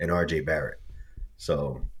 and RJ Barrett.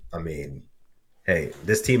 So, I mean, hey,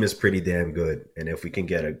 this team is pretty damn good. And if we can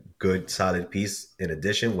get a good, solid piece in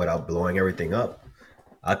addition without blowing everything up,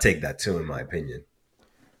 I'll take that too, in my opinion.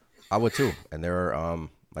 I would too. And there are,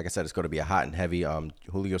 like I said, it's going to be a hot and heavy.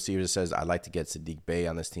 Julio Caesar says, I'd like to get Sadiq Bey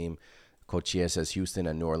on this team. Coach Chia says Houston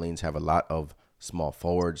and New Orleans have a lot of small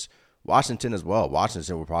forwards. Washington as well.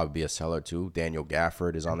 Washington will probably be a seller too. Daniel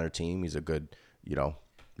Gafford is on their team. He's a good,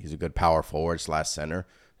 he's a good power forward / center.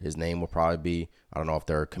 His name will probably be, I don't know if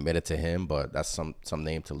they're committed to him, but that's some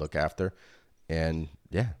name to look after. And,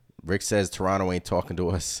 yeah, Rick says Toronto ain't talking to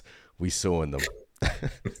us. We suing them.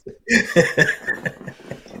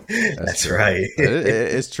 That's right.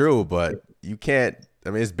 It's true, but you can't. I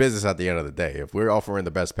mean, it's business at the end of the day. If we're offering the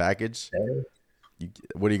best package,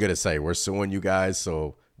 what are you going to say? We're suing you guys,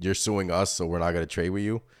 so you're suing us, so we're not going to trade with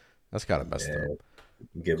you? That's kind of messed up.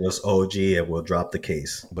 Give us OG and we'll drop the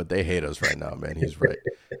case. But they hate us right now, man. He's right.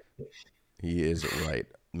 He is right.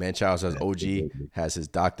 Manchild says OG has his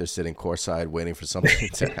doctor sitting courtside waiting for something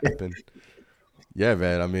to happen. Yeah,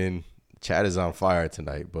 man. I mean, chat is on fire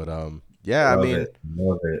tonight. But yeah,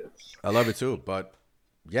 Love it. I love it too. But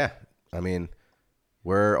yeah, I mean,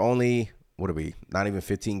 we're only, what are we, not even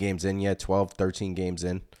 15 games in yet, 12, 13 games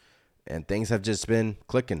in. And things have just been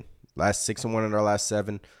clicking. Last 6-1 in our last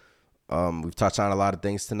 7. We've touched on a lot of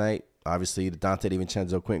things tonight. Obviously, the Dante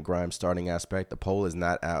DiVincenzo, Quentin Grimes starting aspect. The poll is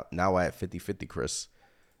not out now at 50-50, Chris.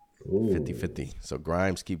 50-50. So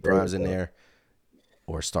keep Grimes in there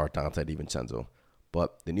or start Dante DiVincenzo.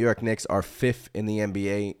 But the New York Knicks are 5th in the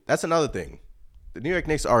NBA. That's another thing. The New York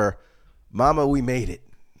Knicks are, mama, we made it.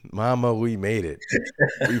 Mama, we made it.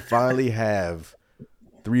 We finally have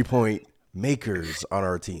 3-point makers on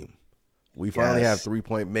our team. We finally have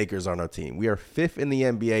 3-point makers on our team. We are 5th in the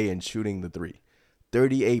NBA in shooting the three.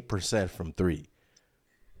 38% from 3.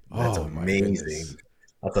 That's amazing.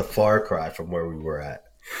 That's a far cry from where we were at.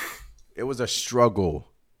 It was a struggle,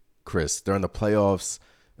 Chris. During the playoffs,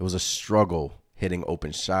 it was a struggle hitting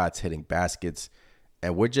open shots, hitting baskets.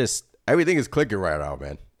 And everything is clicking right now,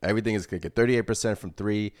 man. Everything is clicking. 38% from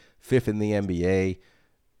 3, 5th in the NBA.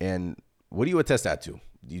 And what do you attest that to?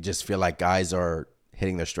 You just feel like guys are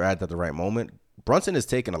hitting their stride at the right moment? Brunson has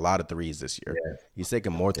taken a lot of threes this year. Yeah. He's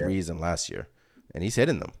taken more threes than last year. And he's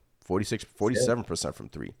hitting them. 47% from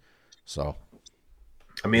 3. So,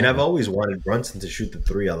 I mean, I've always wanted Brunson to shoot the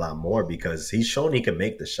 3 a lot more because he's shown he can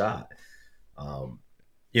make the shot.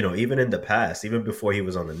 Even in the past, even before he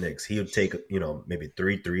was on the Knicks, he would take, maybe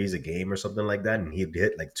 3 threes a game or something like that, and he'd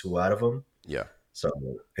hit like 2 out of them. Yeah. So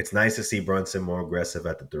it's nice to see Brunson more aggressive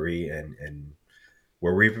at the 3, and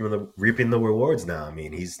we're reaping the rewards now. I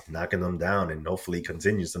mean, he's knocking them down, and hopefully he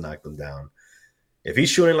continues to knock them down. If he's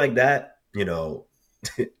shooting like that,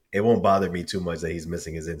 it won't bother me too much that he's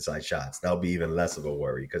missing his inside shots. That'll be even less of a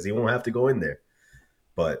worry because he won't have to go in there.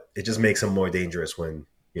 But it just makes him more dangerous when,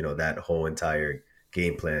 that whole entire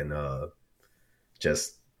game plan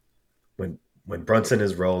just when Brunson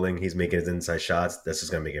is rolling, he's making his inside shots. That's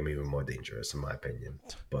just going to make him even more dangerous, in my opinion.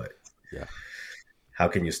 But yeah, how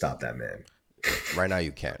can you stop that man? Right now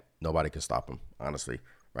you can't. Nobody can stop him, honestly.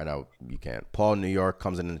 Right now, you can't. Paul New York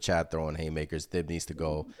comes in the chat throwing haymakers. Dib needs to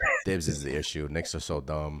go. Dibs is the issue. Knicks are so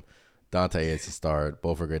dumb. Dante is the start.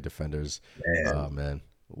 Both are great defenders. Man.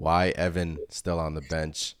 Why Evan still on the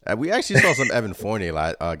bench? We actually saw some Evan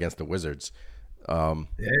Fournier against the Wizards.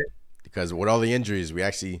 Because with all the injuries, we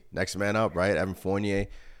actually, next man up, right? Evan Fournier.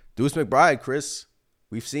 Deuce McBride, Chris.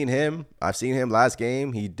 We've seen him. I've seen him last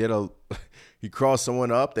game. He crossed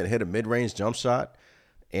someone up, then hit a mid-range jump shot.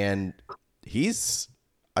 And he's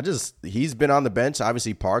been on the bench,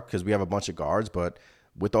 obviously parked because we have a bunch of guards, but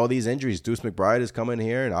with all these injuries, Deuce McBride is coming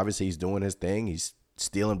here, and obviously he's doing his thing. He's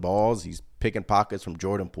stealing balls. He's picking pockets from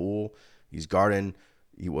Jordan Poole. He's guarding.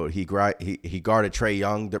 He guarded Trae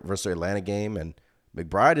Young versus the Atlanta game, and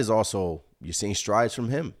McBride is also, you're seeing strides from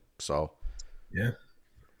him. So yeah,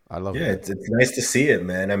 I love it. Yeah, it's nice to see it,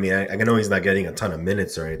 man. I mean, I know he's not getting a ton of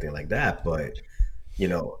minutes or anything like that, but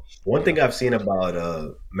one thing I've seen about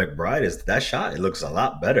McBride is that shot. It looks a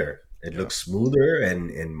lot better. It looks smoother,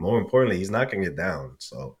 and more importantly, he's knocking it down.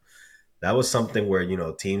 So that was something where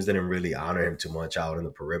teams didn't really honor him too much out in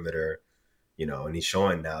the perimeter. And he's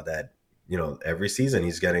showing now that every season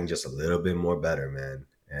he's getting just a little bit more better, man.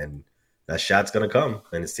 And that shot's gonna come,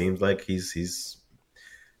 and it seems like he's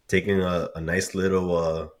taking a nice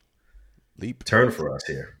little leap turn for us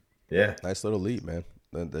here. Yeah, nice little leap, man.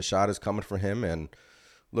 The shot is coming for him, and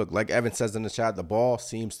look, like Evan says in the chat, the ball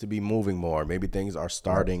seems to be moving more. Maybe things are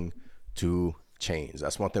starting to change.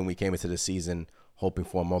 That's one thing we came into the season hoping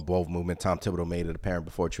for, more ball movement. Tom Thibodeau made it apparent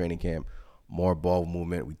before training camp. More ball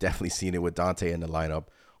movement. We definitely seen it with Dante in the lineup.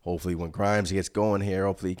 Hopefully when Grimes gets going here,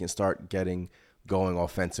 hopefully he can start getting going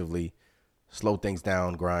offensively. Slow things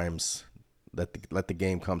down, Grimes. Let the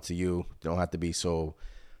game come to you. You don't have to be so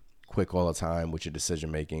quick all the time with your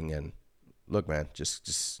decision making. And look, man,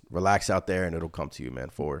 just relax out there and it'll come to you, man.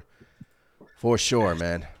 For sure,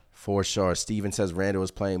 man. For sure. Steven says Randall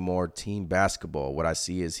is playing more team basketball. What I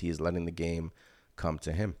see is he's letting the game come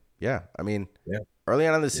to him. Yeah. I mean, early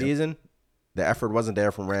on in the season, the effort wasn't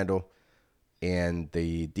there from Randall, and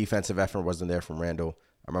the defensive effort wasn't there from Randall.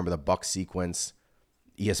 I remember the Buck sequence.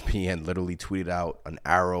 ESPN literally tweeted out an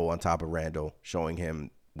arrow on top of Randall showing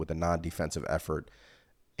him with a non-defensive effort,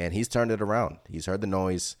 and he's turned it around. He's heard the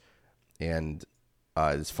noise, and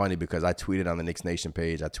it's funny because I tweeted on the Knicks Nation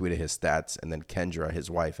page, I tweeted his stats, and then Kendra,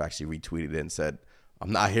 his wife, actually retweeted it and said,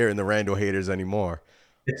 I'm not hearing the Randall haters anymore.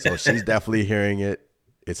 So she's definitely hearing it.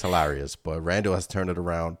 It's hilarious. But Randall has turned it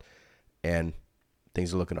around, and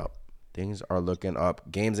things are looking up. Things are looking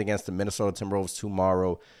up. Games against the Minnesota Timberwolves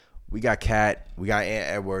tomorrow. We got Cat. We got Ant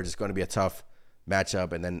Edwards. It's going to be a tough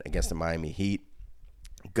matchup. And then against the Miami Heat.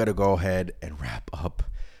 Got to go ahead and wrap up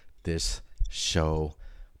this show.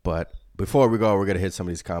 But before we go, we're going to hit some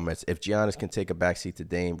of these comments. If Giannis can take a backseat to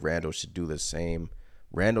Dame, Randall should do the same.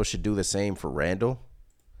 Randall should do the same for Randall.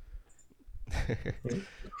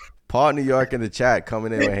 Paul New York in the chat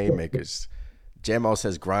coming in with haymakers. JMO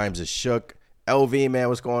says Grimes is shook. LV, man,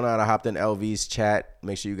 what's going on? I hopped in LV's chat.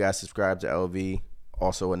 Make sure you guys subscribe to LV.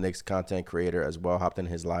 Also a Knicks content creator as well. Hopped in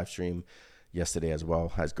his live stream yesterday as well.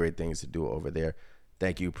 Has great things to do over there.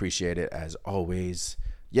 Thank you. Appreciate it as always.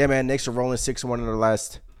 Yeah, man, Knicks are rolling 6-1 in the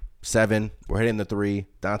last 7. We're hitting the 3.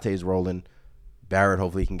 Dante's rolling. Barrett,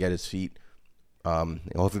 hopefully he can get his feet.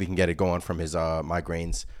 Hopefully he can get it going from his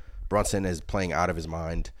migraines. Brunson is playing out of his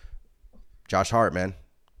mind. Josh Hart, man.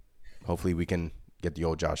 Hopefully we can get the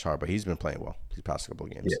old Josh Hart, but he's been playing well these past couple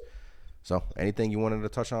of games. Yeah. So, anything you wanted to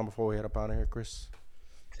touch on before we head up out of here, Chris?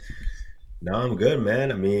 No, I'm good,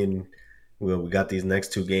 man. I mean, we got these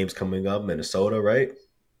next 2 games coming up. Minnesota, right?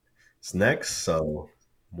 It's next. So,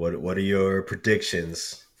 what are your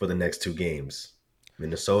predictions for the next 2 games?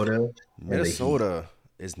 Minnesota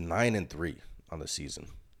is 9-3 on the season.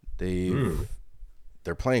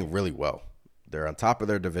 They're playing really well. They're on top of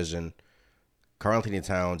their division. Karl Anthony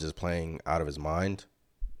Towns is playing out of his mind.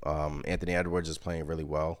 Anthony Edwards is playing really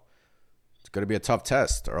well. It's going to be a tough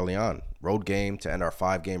test early on. Road game to end our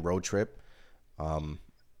 5-game road trip.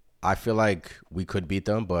 I feel like we could beat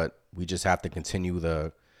them, but we just have to continue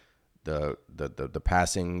the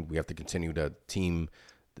passing. We have to continue the team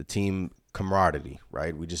camaraderie,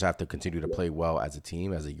 right? We just have to continue to play well as a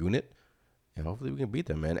team, as a unit, and hopefully we can beat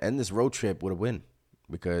them, man. End this road trip with a win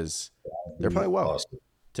because they're playing well. Awesome.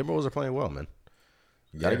 Timberwolves are playing well, man.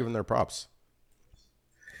 You got to give them their props.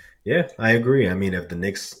 Yeah, I agree. I mean, if the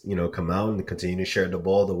Knicks, come out and continue to share the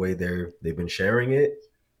ball the way they've been sharing it,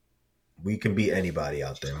 we can beat anybody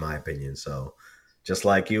out there, in my opinion. So, just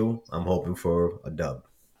like you, I'm hoping for a dub.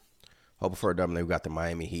 Hoping for a dub, and they've got the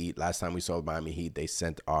Miami Heat. Last time we saw the Miami Heat, they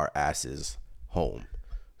sent our asses home.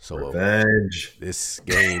 So revenge. This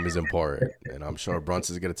game is important, and I'm sure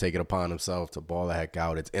Brunson's going to take it upon himself to ball the heck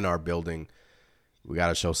out. It's in our building. We got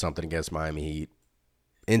to show something against Miami Heat.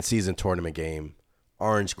 In-season tournament game.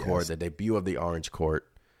 Orange Court, the debut of the Orange Court.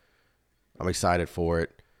 I'm excited for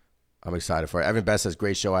it. Evan Best says,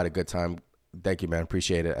 great show. I had a good time. Thank you, man.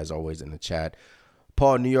 Appreciate it, as always, in the chat.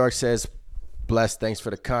 Paul New York says, blessed. Thanks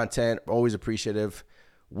for the content. Always appreciative.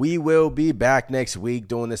 We will be back next week,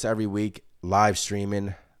 doing this every week, live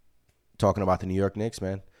streaming, talking about the New York Knicks,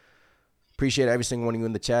 man. Appreciate every single one of you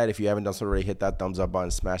in the chat. If you haven't done so already, hit that thumbs up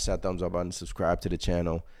button, smash that thumbs up button, subscribe to the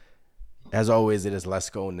channel. As always, it is Let's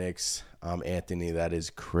Go Knicks. I'm Anthony. That is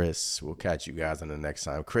Chris. We'll catch you guys on the next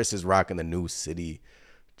time. Chris is rocking the new city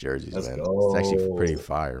jerseys, man. It's actually pretty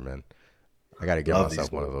fire, man. I got to get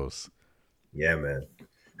myself one of those. Yeah, man.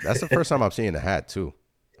 That's the first time I'm seeing the hat, too.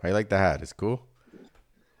 How you like the hat? It's cool.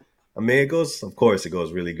 I mean, it goes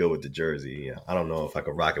really good with the jersey. Yeah. I don't know if I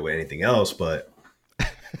could rock it with anything else, but, I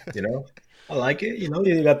like it. You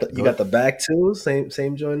got the back, too. Same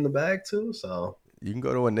joint in the back, too, so. You can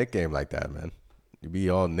go to a Knick game like that, man. You be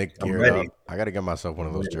all Knick geared up. I got to get myself one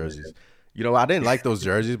of those jerseys. I didn't like those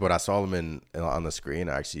jerseys, but I saw them on the screen.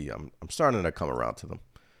 Actually, I'm starting to come around to them.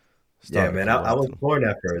 Yeah, man. I was torn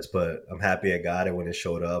at first, but I'm happy I got it when it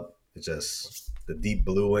showed up. It's just the deep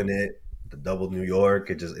blue in it, the double New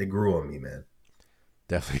York. It grew on me, man.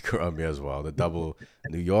 Definitely grew on me as well. The double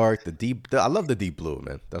New York, I love the deep blue,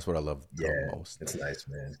 man. That's what I love the most. It's nice,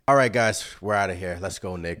 man. All right, guys, we're out of here. Let's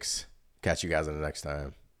go, Knicks. Catch you guys in the next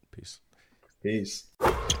time. Peace. Thanks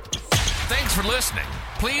for listening.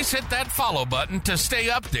 Please hit that follow button to stay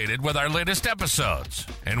updated with our latest episodes.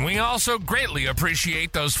 And we also greatly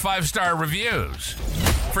appreciate those 5-star reviews.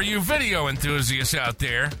 For you video enthusiasts out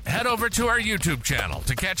there, head over to our YouTube channel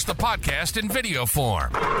to catch the podcast in video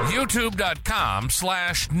form.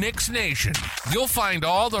 YouTube.com/Knicks Nation. You'll find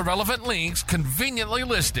all the relevant links conveniently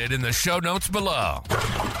listed in the show notes below.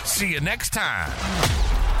 See you next time.